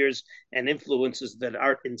behaviors and influences that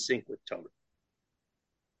aren't in sync with Torah?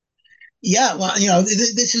 Yeah, well,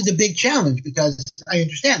 this is a big challenge because I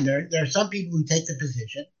understand there are some people who take the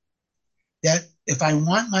position that if I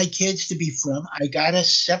want my kids to be frum, I got to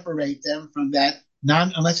separate them from that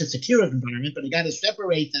unless it's a kiruv environment, but I got to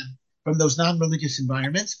separate them from those non-religious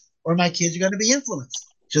environments or my kids are going to be influenced.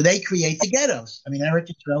 So they create the ghettos. I mean, Eretz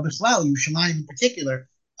Yisrael, B'Slal, Yerushalayim in particular,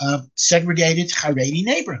 segregated Haredi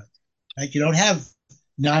neighborhood. Right? You don't have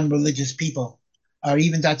non-religious people or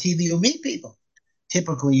even Dati Leumi people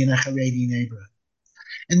typically in a Haredi neighborhood.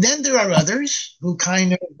 And then there are others who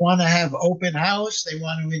kind of want to have open house. They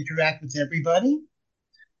want to interact with everybody.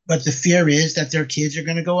 But the fear is that their kids are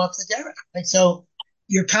going to go off the derech. Right? So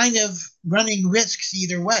you're kind of running risks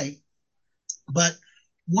either way. But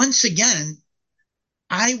once again,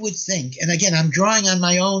 I would think, and again, I'm drawing on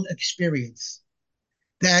my own experience,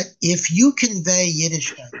 that if you convey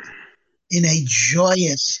Yiddishkeit in a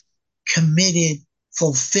joyous, committed,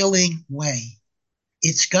 fulfilling way,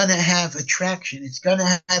 it's going to have attraction. It's going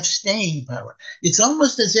to have staying power. It's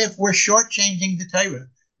almost as if we're shortchanging the Torah.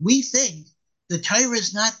 We think the Torah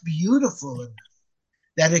is not beautiful enough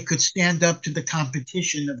that it could stand up to the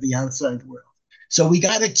competition of the outside world. So we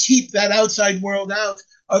got to keep that outside world out.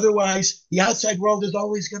 Otherwise, the outside world is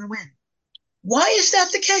always going to win. Why is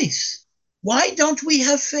that the case? Why don't we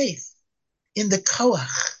have faith in the koach,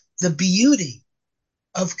 the beauty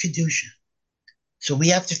of Kedusha? So we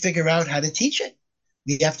have to figure out how to teach it.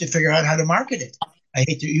 We have to figure out how to market it. I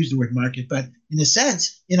hate to use the word market, but in a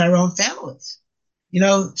sense, in our own families.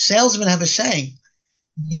 Salesmen have a saying,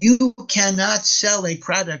 you cannot sell a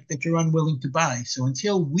product that you're unwilling to buy. So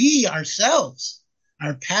until we ourselves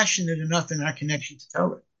are passionate enough in our connection to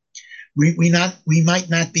Torah, we might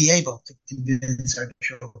not be able to convince our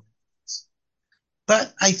children.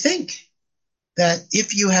 But I think that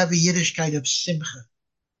if you have a Yiddishkeit of simcha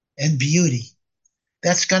and beauty,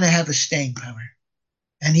 that's going to have a staying power.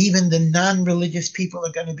 And even the non-religious people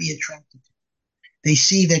are going to be attracted to it. They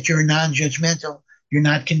see that you're non-judgmental. You're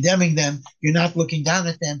not condemning them. You're not looking down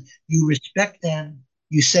at them. You respect them.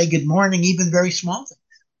 You say good morning, even very small things.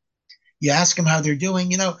 You ask them how they're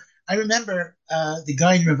doing. I remember the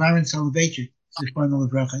guy in Rav Aaron Soloveitchik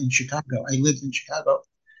in Chicago. I lived in Chicago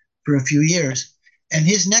for a few years. And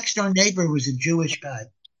his next door neighbor was a Jewish guy.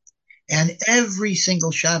 And every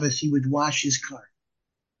single Shabbos, he would wash his car.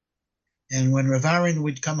 And when Rav Aaron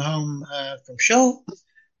would come home from shul,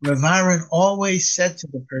 Rav Aaron always said to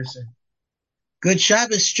the person, "Good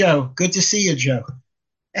Shabbos, Joe. Good to see you, Joe."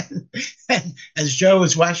 And as Joe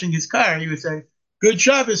was washing his car, he would say, "Good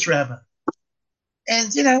Shabbos, Rabbi."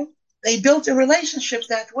 And, they built a relationship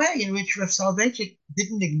that way in which Rav Soloveitchik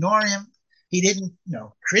didn't ignore him. He didn't,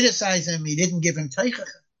 criticize him. He didn't give him teichach.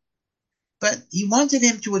 But he wanted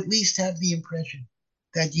him to at least have the impression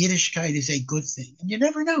that Yiddishkeit is a good thing. And you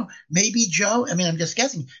never know. Maybe Joe, I'm just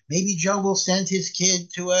guessing, maybe Joe will send his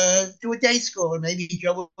kid to a day school, or maybe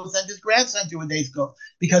Joe will send his grandson to a day school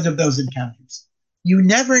because of those encounters. You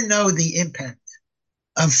never know the impact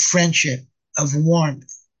of friendship, of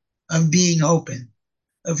warmth, of being open,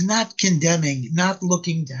 of not condemning, not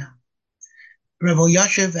looking down. Rav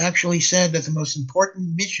Yashiv actually said that the most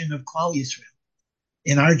important mission of Klal Yisrael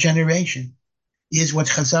in our generation is what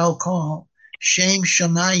Chazal call Shem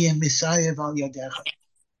Shamayim Misayev Al Yadecha,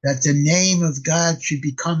 that the name of God should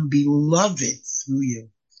become beloved through you.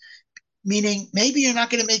 Meaning, maybe you're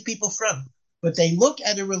not going to make people frum, but they look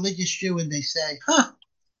at a religious Jew and they say,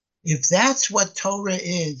 if that's what Torah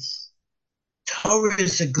is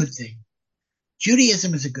a good thing.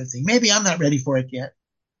 Judaism is a good thing. Maybe I'm not ready for it yet,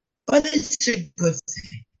 but it's a good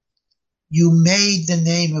thing. You made the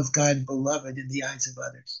name of God beloved in the eyes of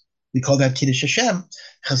others. We call that Kiddush Hashem.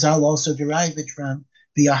 Chazal also derive it from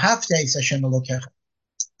V'ahavta es Hashem Elokecha.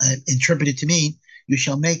 Interpreted to mean, you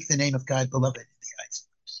shall make the name of God beloved in the eyes of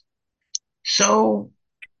others. So,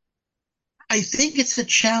 I think it's a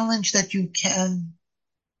challenge that you can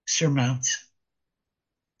surmount.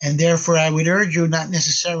 And therefore, I would urge you not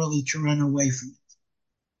necessarily to run away from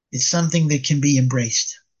it. It's something that can be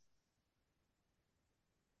embraced.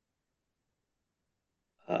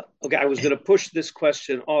 Okay, I was going to push this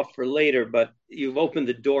question off for later, but you've opened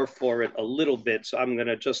the door for it a little bit, so I'm going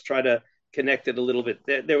to just try to connect it a little bit.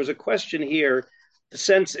 There was a question here. The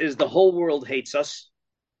sense is the whole world hates us.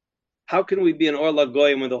 How can we be an Or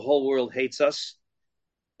Lagoyim when the whole world hates us?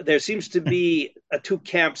 There seems to be two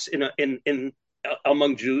camps in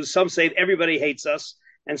among Jews. Some say everybody hates us,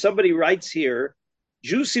 and somebody writes here,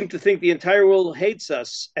 Jews seem to think the entire world hates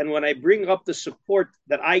us. And when I bring up the support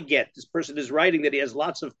that I get, this person is writing that he has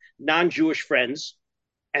lots of non-Jewish friends,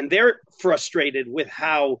 and they're frustrated with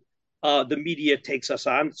how the media takes us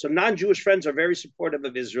on. So non-Jewish friends are very supportive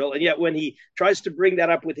of Israel, and yet when he tries to bring that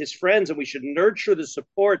up with his friends, and we should nurture the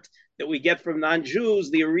support that we get from non-Jews,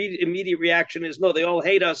 the immediate reaction is, no, they all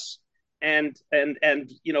hate us, and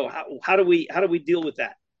how do we deal with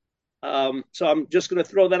that? So I'm just going to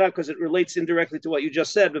throw that out because it relates indirectly to what you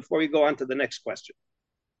just said before we go on to the next question.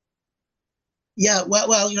 Yeah, well,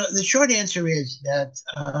 the short answer is that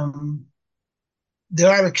there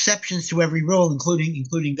are exceptions to every rule,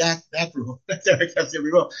 including that rule. There are exceptions to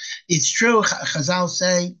every rule. It's true. Chazal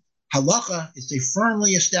say halacha is a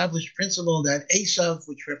firmly established principle that Esav,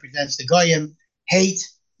 which represents the Goyim, hate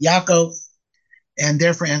Yaakov, and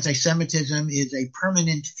therefore anti-Semitism is a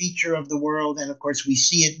permanent feature of the world. And of course, we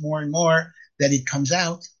see it more and more that it comes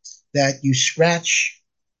out that you scratch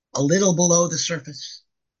a little below the surface,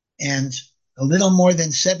 and a little more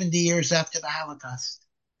than 70 years after the Holocaust,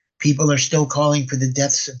 people are still calling for the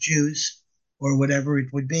deaths of Jews or whatever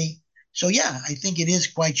it would be. So yeah, I think it is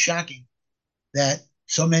quite shocking that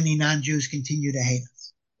so many non-Jews continue to hate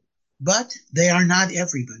us. But they are not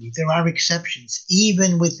everybody. There are exceptions.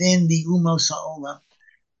 Even within the Umos HaOlam,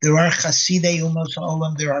 there are Chasidei Umos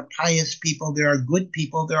HaOlam, there are pious people, there are good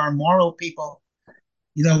people, there are moral people.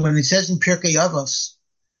 When it says in Pirkei Avos,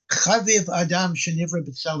 Chaviv Adam Shenivra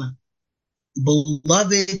B'Tselem,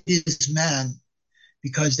 beloved is man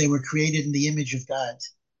because they were created in the image of God.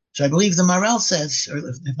 So I believe the Maral says, or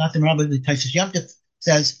if not the Maral, the Taisus Yomtiv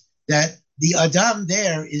says that the Adam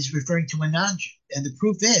there is referring to a non-Jew. And the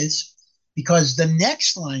proof is because the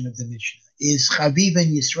next line of the Mishnah is Chaviv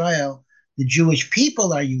and Yisrael, the Jewish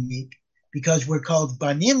people are unique because we're called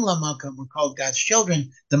Banim Lamakam, we're called God's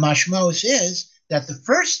children. The Mashmos is that the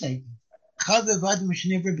first statement, Chaviv Adam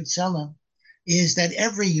Shenivra B'Tselem, is that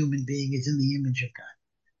every human being is in the image of God.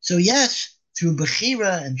 So yes, through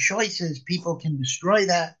Bechira and choices, people can destroy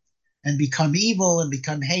that and become evil and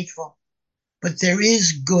become hateful. But there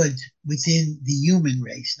is good within the human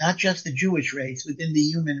race, not just the Jewish race, within the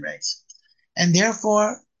human race. And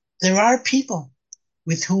therefore, there are people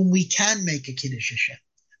with whom we can make a Kiddush Hashem.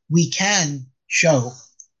 We can show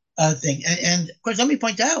a thing. And of course, let me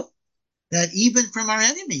point out that even from our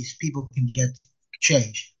enemies, people can get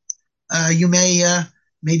changed. You may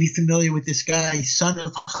be familiar with this guy, son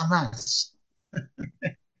of Hamas.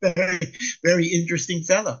 Very, very interesting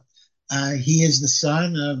fellow. He is the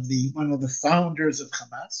son of one of the founders of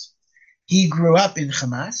Hamas. He grew up in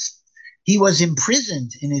Hamas. He was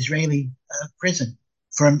imprisoned in Israeli prison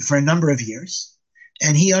for a number of years,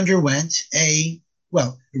 and he underwent a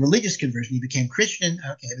religious conversion. He became Christian.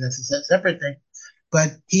 Okay, that's a separate thing.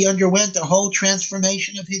 But he underwent a whole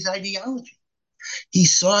transformation of his ideology. He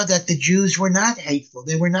saw that the Jews were not hateful.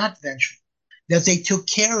 They were not vengeful, that they took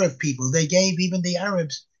care of people. They gave even the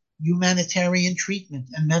Arabs humanitarian treatment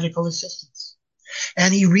and medical assistance.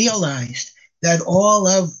 And he realized that all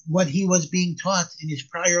of what he was being taught in his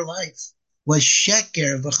prior life was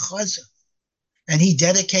sheker v'chaza. And he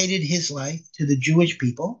dedicated his life to the Jewish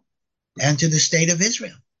people and to the state of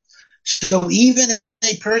Israel. So even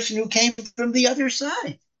a person who came from the other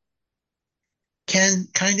side can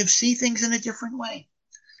kind of see things in a different way.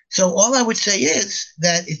 So all I would say is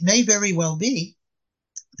that it may very well be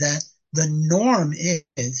that the norm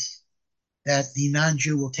is that the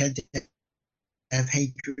non-Jew will tend to have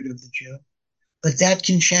hatred of the Jew, but that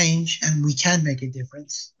can change and we can make a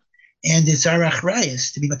difference. And it's our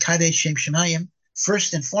achrayus to be Makadesh Shem Shemayim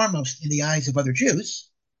first and foremost in the eyes of other Jews,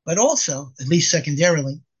 but also, at least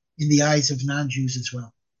secondarily, in the eyes of non-Jews as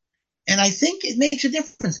well. And I think it makes a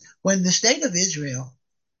difference when the state of Israel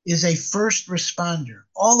is a first responder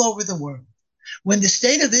all over the world. When the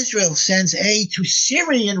state of Israel sends aid to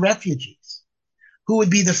Syrian refugees, who would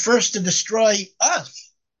be the first to destroy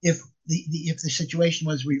us if the situation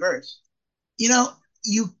was reversed,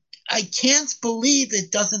 I can't believe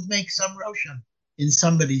it doesn't make some roshan in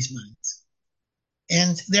somebody's minds.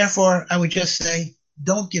 And therefore, I would just say,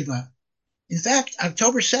 don't give up. In fact,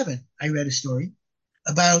 October 7th, I read a story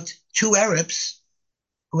about two Arabs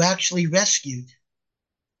who actually rescued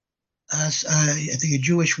I think a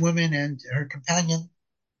Jewish woman and her companion.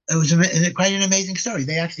 It was quite an amazing story.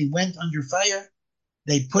 They actually went under fire.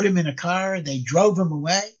 They put him in a car. They drove him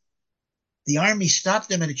away. The army stopped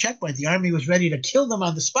them at a checkpoint. The army was ready to kill them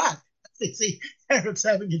on the spot. They see Arabs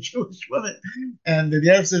having a Jewish woman, and the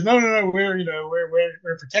Arabs said, "No, no, no,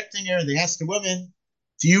 we're protecting her." They asked the woman,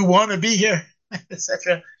 "Do you want to be here?"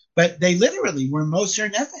 etc. But they literally were Moser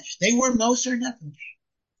Nefesh. They were Moser Nefesh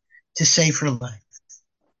to save her life.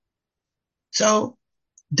 So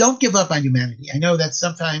don't give up on humanity. I know that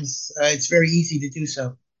sometimes it's very easy to do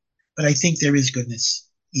so, but I think there is goodness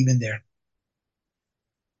even there.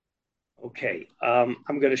 Okay, I'm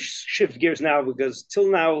going to shift gears now because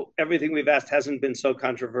till now everything we've asked hasn't been so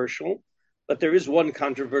controversial, but there is one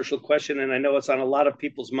controversial question, and I know it's on a lot of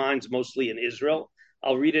people's minds, mostly in Israel.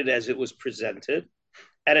 I'll read it as it was presented.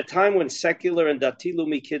 At a time when secular and Dati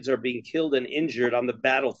Lumi kids are being killed and injured on the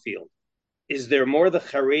battlefield, is there more the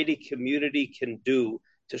Haredi community can do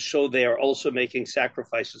to show they are also making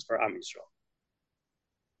sacrifices for Am Yisrael?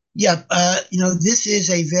 Yeah, this is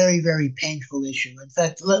a very, very painful issue. In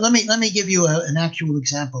fact, let me give you an actual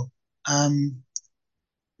example.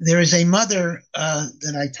 There is a mother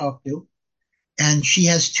that I talked to, and she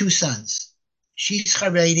has two sons. She's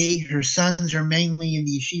Haredi. Her sons are mainly in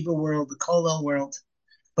the yeshiva world, the kollel world.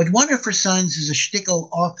 But one of her sons is a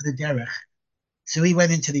shtickle off the derech. So he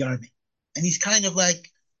went into the army. And he's kind of like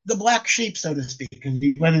the black sheep, so to speak. And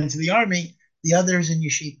he went into the army, the others in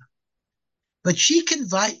yeshiva. But she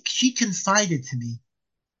confided to me,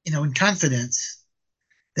 in confidence,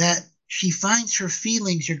 that she finds her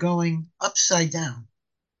feelings are going upside down.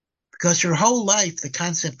 Because her whole life, the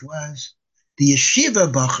concept was the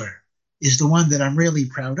yeshiva bacher is the one that I'm really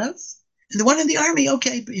proud of. And the one in the army,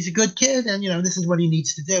 okay, he's a good kid, and this is what he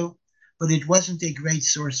needs to do. But it wasn't a great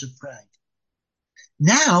source of pride.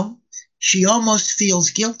 Now she almost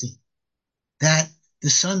feels guilty that the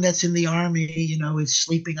son that's in the army, is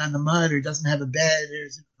sleeping on the mud or doesn't have a bed, or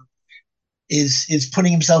is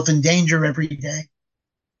putting himself in danger every day.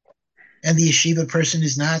 And the yeshiva person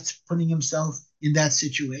is not putting himself in that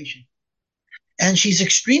situation. And she's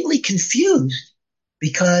extremely confused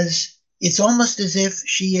because it's almost as if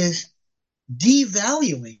she is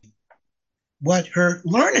devaluing what her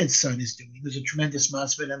learned son is doing, who's a tremendous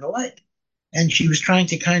masbid and the like. And she was trying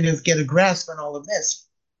to kind of get a grasp on all of this.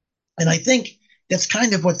 And I think that's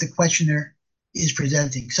kind of what the questioner is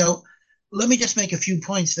presenting. So let me just make a few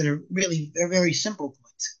points that are really they're very simple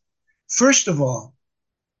points. First of all,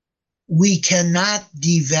 we cannot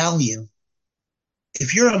devalue.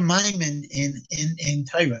 If you're a maimon in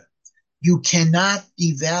Torah, you cannot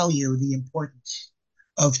devalue the importance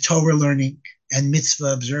of Torah learning and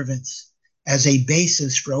mitzvah observance as a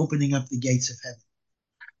basis for opening up the gates of heaven.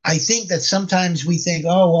 I think that sometimes we think,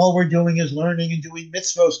 all we're doing is learning and doing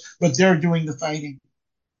mitzvahs, but they're doing the fighting.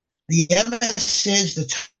 The emes is the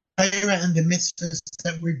Torah and the mitzvahs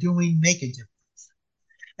that we're doing make a difference.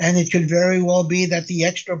 And it could very well be that the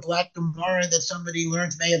extra black Gemara that somebody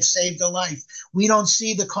learned may have saved a life. We don't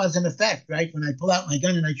see the cause and effect, right? When I pull out my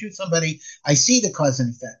gun and I shoot somebody, I see the cause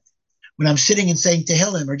and effect. When I'm sitting and saying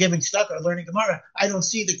Tehillim or giving tzedakah or learning Gemara, I don't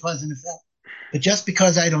see the cause and effect. But just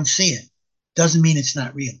because I don't see it doesn't mean it's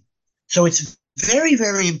not real. So it's very,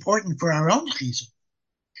 very important for our own chizuk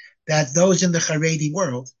that those in the Haredi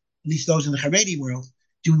world, at least those in the Haredi world,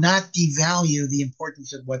 do not devalue the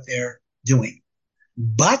importance of what they're doing.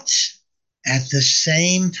 But at the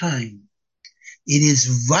same time, it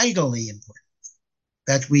is vitally important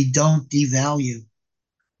that we don't devalue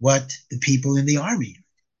what the people in the army do.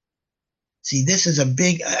 See, this is a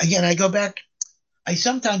big, again, I go back, I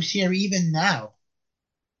sometimes hear even now,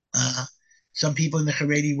 some people in the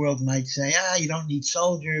Haredi world might say, you don't need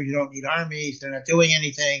soldiers, you don't need armies, they're not doing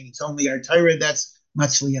anything, it's only our Torah that's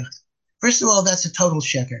matzliach. First of all, that's a total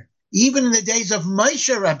sheker. Even in the days of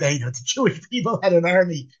Moshe Rabbeinu, the Jewish people had an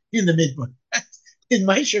army in the Midbar. In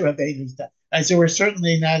Moshe Rabbeinu's time. And so we're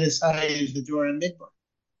certainly not as high as the Dora and Midbar.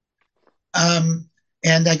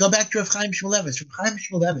 And I go back to Rav Chaim Shmulevitz. Rav Chaim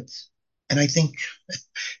Shmulevitz, and I think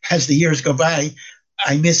as the years go by,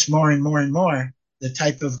 I miss more and more and more the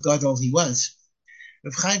type of gadol he was.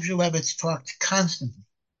 Rav Chaim Shmulevitz talked constantly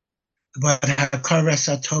about hakaras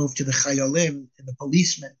hatov to the chayolim, to the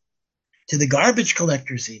policemen, to the garbage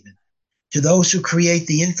collectors even, to those who create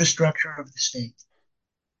the infrastructure of the state.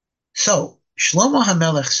 So Shlomo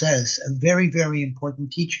HaMelech says a very, very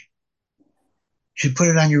important teaching. You should put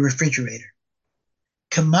it on your refrigerator.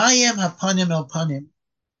 Kamayim hapanim el panim,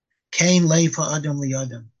 kain leif ha'adam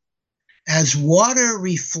li'adam. As water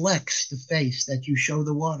reflects the face that you show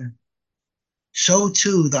the water, so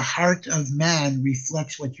too the heart of man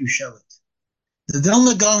reflects what you show it. The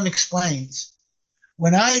Vilna Gaon explains,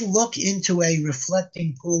 when I look into a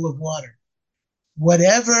reflecting pool of water,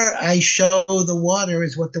 whatever I show the water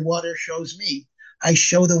is what the water shows me. I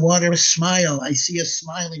show the water a smile, I see a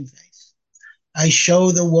smiling face. I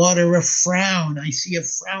show the water a frown, I see a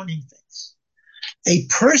frowning face. A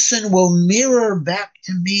person will mirror back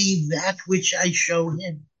to me that which I show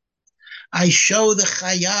him. I show the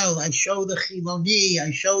chayal, I show the chiloni,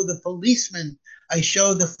 I show the policeman, I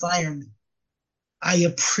show the fireman. I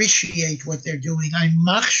appreciate what they're doing. I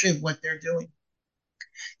machshiv what they're doing.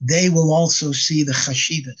 They will also see the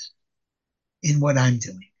chashivas in what I'm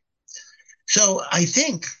doing. So I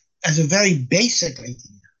think, as a very basic idea,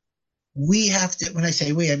 we have to, when I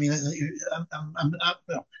say we, I mean,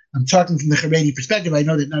 I'm talking from the Haredi perspective. I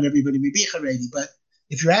know that not everybody may be Haredi, but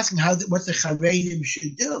if you're asking what the Haredim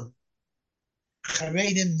should do,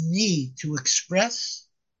 Haredim need to express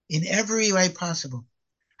in every way possible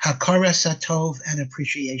hakara satov and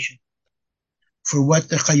appreciation for what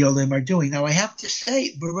the Chayolim are doing. Now, I have to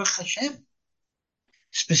say, Baruch Hashem,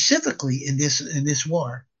 specifically in this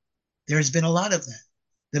war, there's been a lot of that.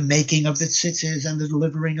 The making of the tzitzis and the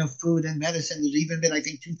delivering of food and medicine. There's even been, I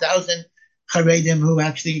think, 2,000 Haredim who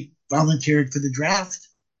actually volunteered for the draft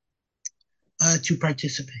to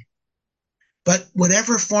participate. But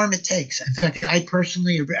whatever form it takes, in fact, I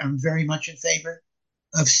personally am very much in favor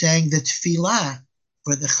of saying the tefillah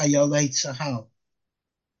for the Chayolei Tzahal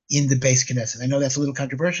in the Beis Knesset. I know that's a little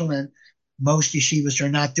controversial, and most yeshivas are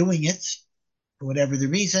not doing it for whatever the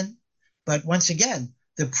reason. But once again,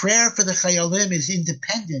 the prayer for the Chayolim is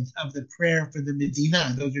independent of the prayer for the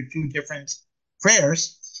Medina. Those are two different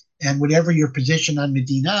prayers. And whatever your position on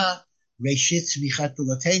Medina, Reshit Tzmichat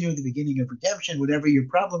Gulotenu, the beginning of redemption, whatever your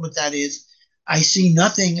problem with that is, I see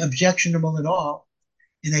nothing objectionable at all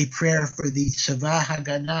in a prayer for the Tzavah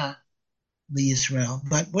Haganah Israel.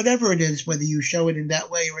 But whatever it is, whether you show it in that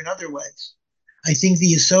way or in other ways, I think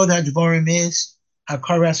the Yesod HaDvarim is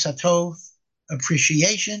Hakara Satov,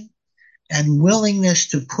 appreciation, and willingness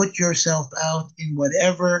to put yourself out in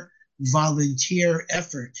whatever volunteer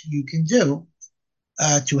effort you can do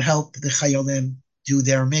to help the Chayolim do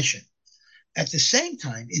their mission. At the same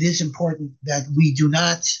time, it is important that we do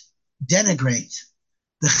not denigrate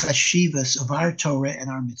the chashivas of our Torah and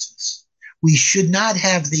our mitzvahs. We should not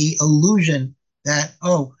have the illusion that,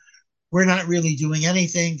 oh, we're not really doing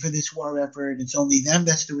anything for this war effort. It's only them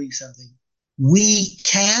that's doing something. We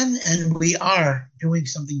can and we are doing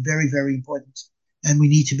something very, very important, and we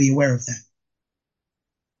need to be aware of that.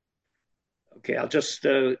 Okay, I'll just,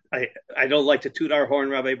 I don't like to toot our horn,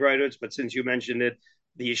 Rabbi Breitowitz, but since you mentioned it,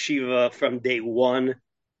 the yeshiva from day one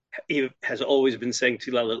has always been saying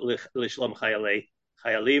Tila Lishlam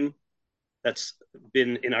Chayalim. That's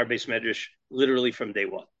been in our base medrash literally from day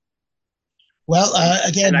one. Well,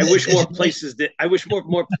 again, and I wish more places that I wish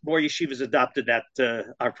more yeshivas adopted that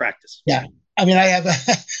our practice. Yeah, I mean, I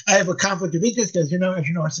have a conflict of interest because as you know,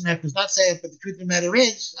 Samek does not say it, but the truth of the matter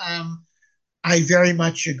is, I very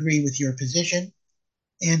much agree with your position,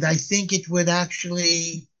 and I think it would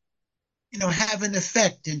actually, have an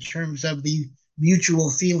effect in terms of the mutual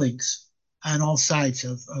feelings on all sides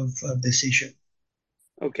of this issue.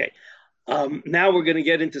 Okay. Now we're going to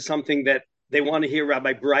get into something that they want to hear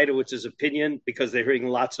Rabbi Breitowitz's opinion because they're hearing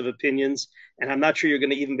lots of opinions, and I'm not sure you're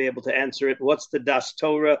going to even be able to answer it. What's the Das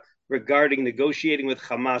Torah regarding negotiating with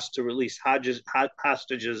Hamas to release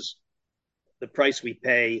hostages, the price we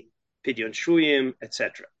pay, Pidyon Shuyim,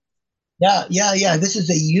 etc.? Yeah. This is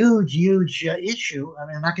a huge issue. I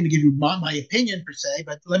mean, I'm not going to give you my opinion per se,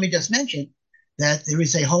 but let me just mention that there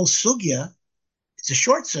is a whole sugya. It's a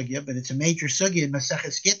short sugya, but it's a major sugya in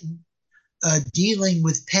Maseches Gittin, dealing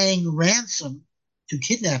with paying ransom to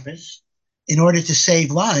kidnappers in order to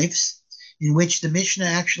save lives, in which the Mishnah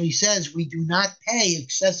actually says we do not pay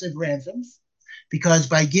excessive ransoms because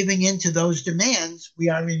by giving in to those demands, we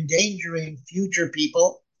are endangering future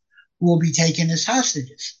people who will be taken as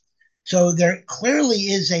hostages. So there clearly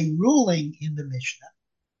is a ruling in the Mishnah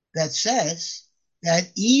that says that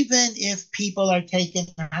even if people are taken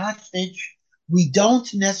hostage, we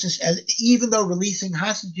don't necessarily, even though releasing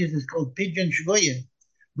hostages is called pidyon shvoyim,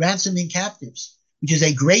 ransoming captives, which is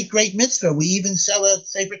a great mitzvah. We even sell a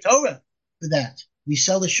Sefer Torah for that. We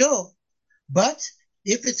sell a shul. But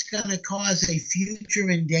if it's going to cause a future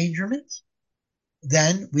endangerment,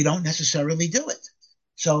 then we don't necessarily do it.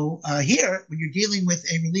 So here, when you're dealing with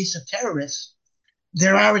a release of terrorists,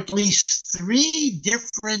 there are at least 3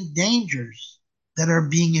 different dangers that are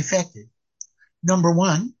being affected. Number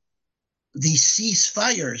one, the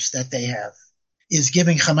ceasefires that they have is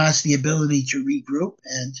giving Hamas the ability to regroup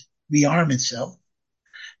and rearm itself.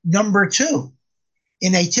 Number 2,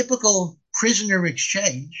 in a typical prisoner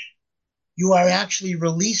exchange, you are actually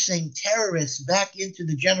releasing terrorists back into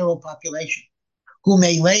the general population who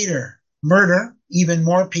may later murder even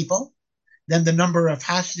more people than the number of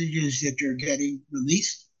hostages that you're getting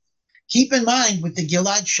released. Keep in mind with the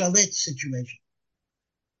Gilad Shalit situation,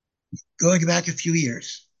 going back a few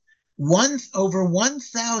years, over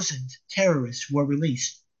 1,000 terrorists were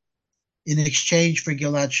released in exchange for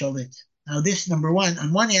Gilad Shalit. Now, this, number one,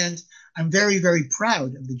 on one hand, I'm very, very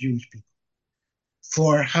proud of the Jewish people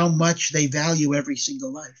for how much they value every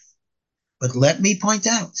single life. But let me point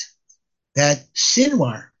out that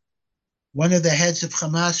Sinwar, one of the heads of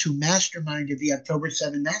Hamas who masterminded the October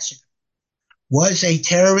 7 massacre, was a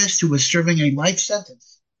terrorist who was serving a life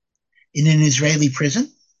sentence in an Israeli prison,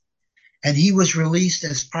 and he was released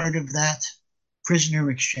as part of that prisoner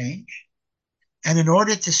exchange. And in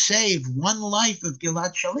order to save one life of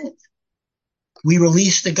Gilad Shalit, we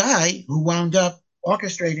released a guy who wound up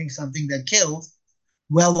orchestrating something that killed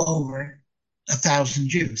well over 1,000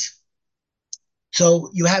 Jews. So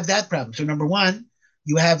you have that problem. So number one,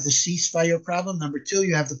 you have the ceasefire problem. Number two,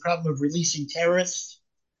 you have the problem of releasing terrorists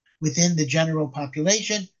within the general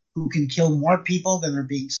population who can kill more people than are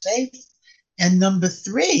being saved. And number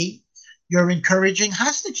three, you're encouraging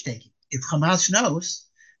hostage taking. If Hamas knows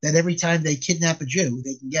that every time they kidnap a Jew,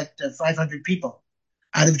 they can get 500 people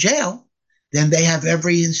out of jail, then they have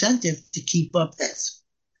every incentive to keep up this.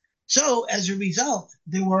 So as a result,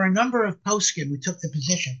 there were a number of poskim who took the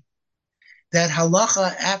position that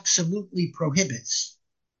halacha absolutely prohibits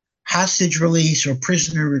hostage release or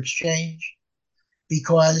prisoner exchange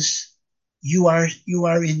because you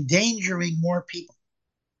are endangering more people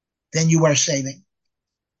than you are saving.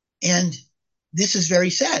 And this is very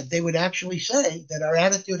sad. They would actually say that our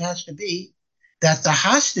attitude has to be that the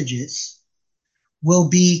hostages will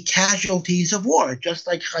be casualties of war, just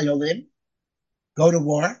like chayolim go to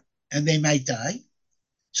war and they might die.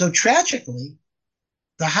 So tragically,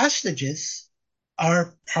 the hostages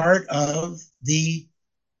are part of the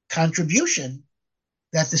contribution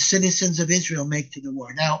that the citizens of Israel make to the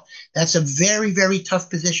war. Now, that's a very, very tough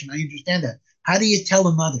position. I understand that. How do you tell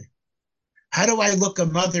a mother? How do I look a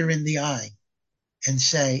mother in the eye and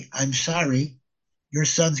say, I'm sorry, your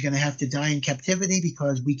son's going to have to die in captivity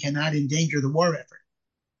because we cannot endanger the war effort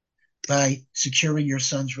by securing your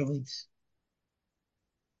son's release?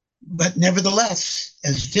 But nevertheless,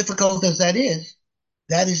 as difficult as that is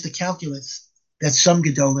the calculus that some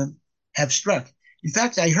Gedolim have struck. In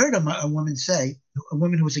fact, I heard a woman say, a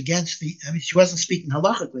woman who was against she wasn't speaking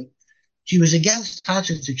halachically, she was against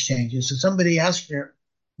hostage exchanges. So somebody asked her,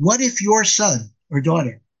 what if your son or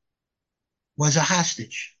daughter was a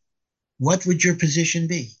hostage? What would your position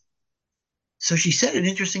be? So she said an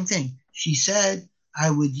interesting thing. She said,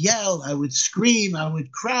 I would yell, I would scream, I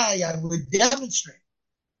would cry, I would demonstrate,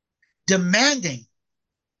 demanding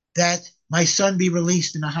that my son be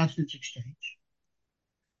released in a hostage exchange.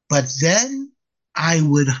 But then I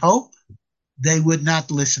would hope they would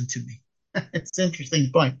not listen to me. It's an interesting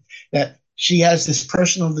point that she has this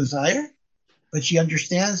personal desire, but she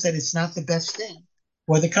understands that it's not the best thing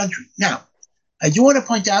for the country. Now, I do want to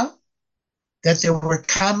point out that there were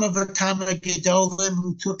Kama V'Kama Gedolim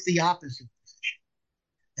who took the opposite position.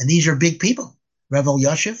 And these are big people. Rav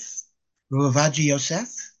Yosef, Rav Yosef,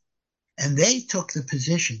 and they took the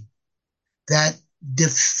position that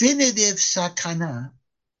definitive sakana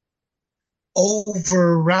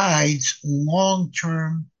overrides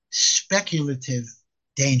long-term speculative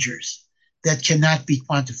dangers that cannot be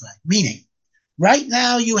quantified. Meaning, right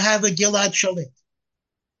now you have a Gilad Shalit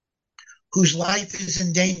whose life is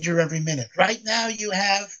in danger every minute. Right now you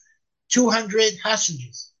have 200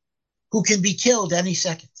 hostages who can be killed any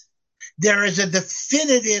second. There is a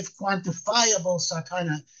definitive quantifiable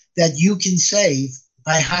sakana that you can save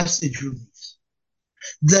by hostage release.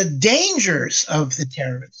 The dangers of the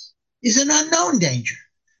terrorists is an unknown danger.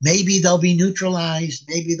 Maybe they'll be neutralized,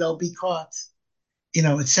 maybe they'll be caught,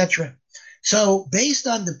 etc. So based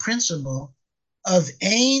on the principle of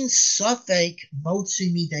ein safek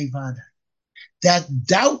motzi midei vada, that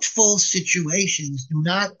doubtful situations do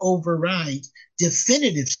not override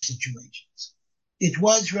definitive situations, it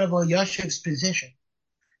was Rav Yosef's position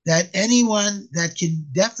that anyone that can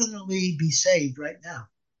definitely be saved right now,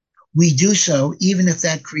 we do so, even if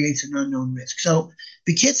that creates an unknown risk. So,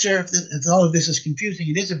 B'kitzer, if all of this is confusing,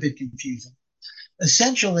 it is a bit confusing.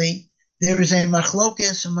 Essentially, there is a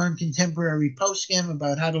machlokas among contemporary poskim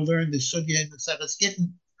about how to learn the sugya and the Seches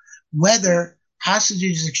Gittin, whether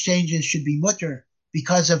hostages exchanges should be mutter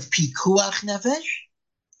because of pikuach nefesh,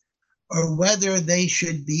 or whether they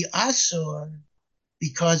should be asur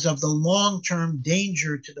because of the long-term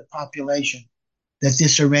danger to the population that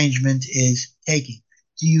this arrangement is taking?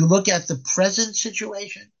 Do you look at the present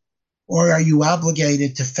situation, or are you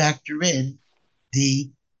obligated to factor in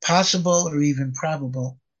the possible or even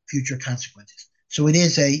probable future consequences? So it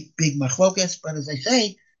is a big machlokas, but as I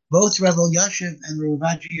say, both Rav Elyashiv and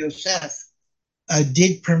Rav Yosef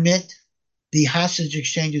did permit the hostage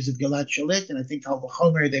exchanges of Gilad Shalit, and I think Al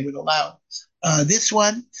Vachomer they would allow this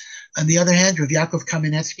one. On the other hand, Rav Yaakov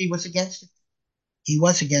Kamenetsky was against it. He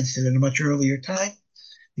was against it at a much earlier time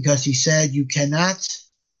because he said you cannot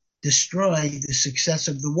destroy the success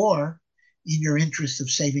of the war in your interest of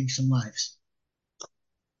saving some lives.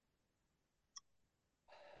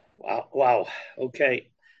 Wow.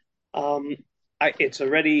 Okay. It's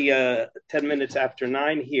already 10 minutes after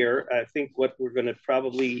 9 here. I think what we're going to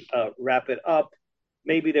probably wrap it up.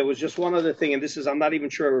 Maybe there was just one other thing, and this is, I'm not even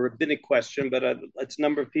sure, a rabbinic question, but it's a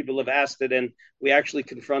number of people have asked it, and we actually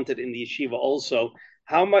confronted in the yeshiva also.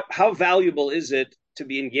 How valuable is it to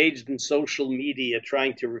be engaged in social media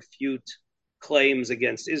trying to refute claims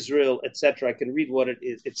against Israel, etc.? I can read what it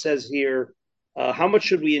is. It says here, how much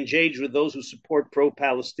should we engage with those who support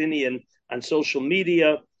pro-Palestinian on social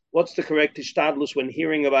media? What's the correct ishtadlus when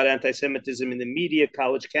hearing about anti-Semitism in the media,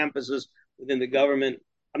 college campuses, within the government?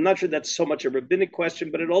 I'm not sure that's so much a rabbinic question,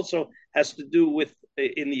 but it also has to do with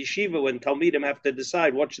in the yeshiva when Talmidim have to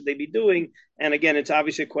decide what should they be doing. And again, it's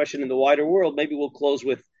obviously a question in the wider world. Maybe we'll close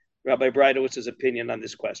with Rabbi Breitowitz's opinion on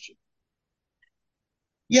this question.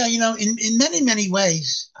 Yeah, in many, many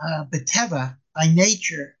ways, B'teva, by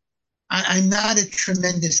nature, I'm not a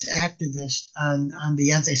tremendous activist on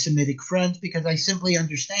the anti-Semitic front because I simply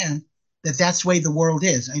understand that that's the way the world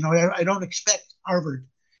is. I don't expect Harvard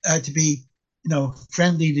to be,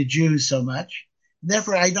 friendly to Jews so much.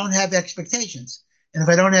 Therefore, I don't have expectations. And if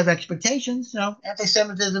I don't have expectations,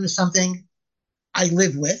 anti-Semitism is something I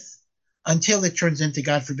live with until it turns into,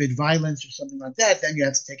 God forbid, violence or something like that. Then you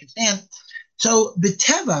have to take a stand. So,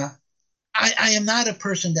 B'teva, I am not a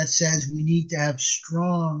person that says we need to have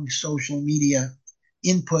strong social media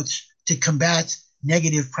inputs to combat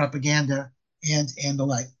negative propaganda and the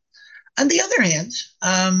like. On the other hand,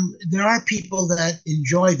 there are people that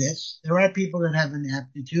enjoy this. There are people that have an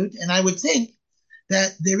aptitude, and I would think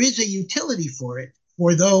that there is a utility for it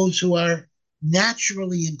for those who are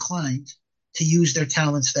naturally inclined to use their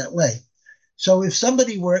talents that way. So if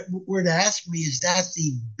somebody were to ask me, is that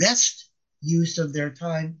the best use of their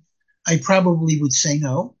time? I probably would say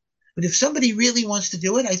no. But if somebody really wants to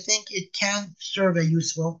do it, I think it can serve a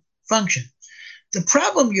useful function. The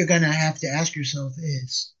problem you're going to have to ask yourself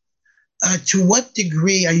is, to what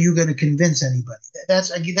degree are you going to convince anybody?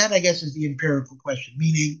 That, I guess, is the empirical question.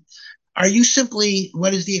 Meaning, are you simply,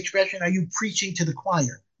 what is the expression? Are you preaching to the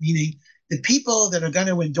choir? Meaning, the people that are going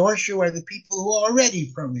to endorse you are the people who are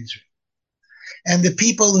already pro-Israel. And the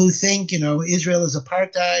people who think, Israel is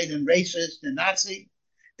apartheid and racist and Nazi,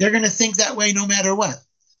 they're going to think that way no matter what.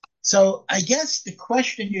 So I guess the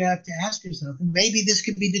question you have to ask yourself, and maybe this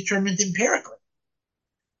could be determined empirically,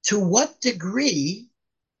 to what degree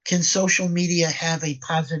can social media have a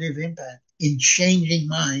positive impact in changing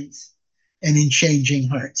minds and in changing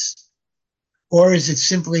hearts? Or is it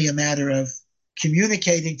simply a matter of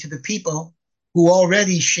communicating to the people who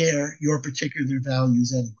already share your particular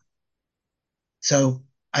values anyway? So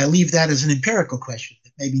I leave that as an empirical question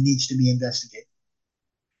that maybe needs to be investigated.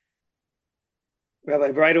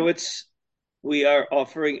 Rabbi Breitowitz, we are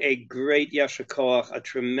offering a great yasher koach, a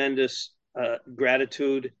tremendous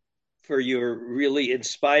gratitude for your really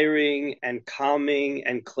inspiring and calming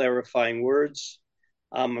and clarifying words.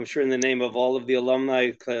 I'm sure in the name of all of the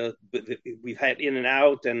alumni we've had in and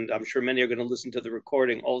out, and I'm sure many are going to listen to the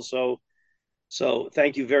recording also. So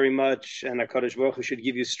thank you very much, and HaKadosh Baruch Hu should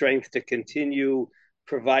give you strength to continue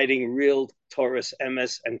providing real Torah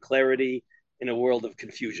emes and clarity in a world of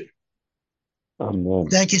confusion. Amen.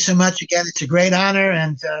 Thank you so much again. It's a great honor,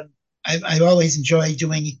 and I've always enjoyed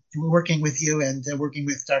working with you and working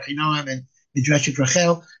with Tarchi Noam and Midrashet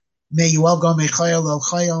Rachel. May you all go mechayel el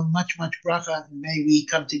chayel, much bracha, and may we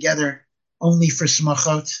come together only for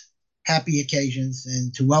smachot, happy occasions,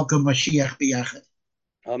 and to welcome Mashiach biyachad.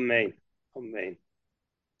 Amen.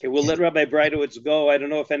 Okay, we'll let Rabbi Breitowitz go. I don't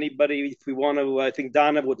know if anybody, if we want to, I think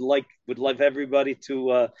Donna would love everybody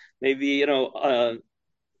to maybe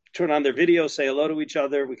turn on their video, say hello to each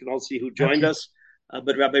other. We can all see who joined us.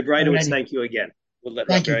 But Rabbi Breitowitz, thank you again. We'll let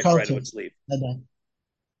Rabbi Breitowitz leave. Bye-bye.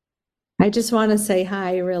 I just want to say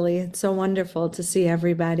hi, really. It's so wonderful to see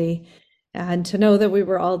everybody and to know that we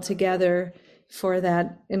were all together for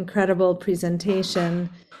that incredible presentation.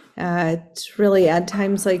 It's really at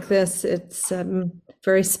times like this, it's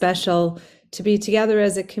very special to be together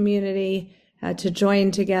as a community to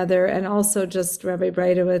join together. And also just Rabbi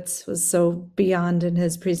Breitowitz was so beyond in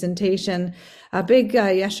his presentation. A big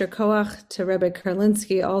yasher koach to Rabbi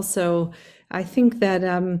Karlinsky also. I think that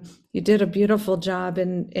you did a beautiful job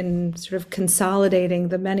in sort of consolidating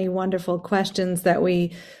the many wonderful questions that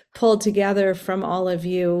we pulled together from all of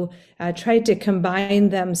you, tried to combine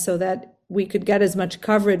them so that we could get as much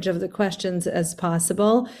coverage of the questions as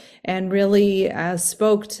possible, and really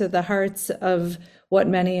spoke to the hearts of what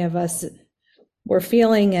many of us were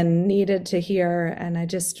feeling and needed to hear. And I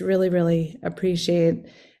just really, really appreciate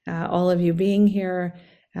all of you being here,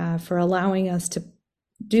 for allowing us to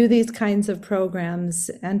do these kinds of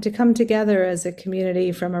programs and to come together as a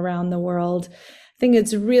community from around the world. I think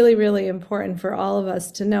it's really, really important for all of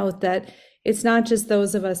us to note that it's not just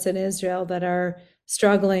those of us in Israel that are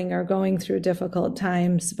struggling or going through difficult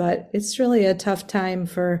times, but it's really a tough time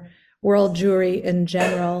for world Jewry in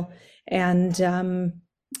general, and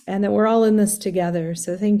that we're all in this together.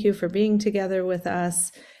 So thank you for being together with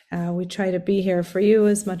us. We try to be here for you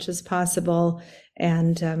as much as possible,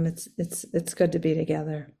 and it's good to be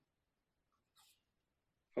together.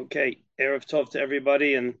 Okay, Erev Tov to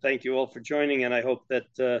everybody, and thank you all for joining. And I hope that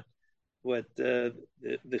the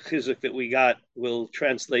chizuk that we got will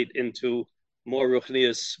translate into more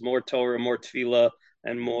ruchnius, more Torah, more tefillah,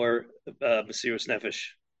 and more Mesiras Nefesh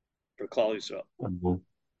for Klal Yisrael. Amen.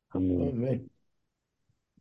 Amen.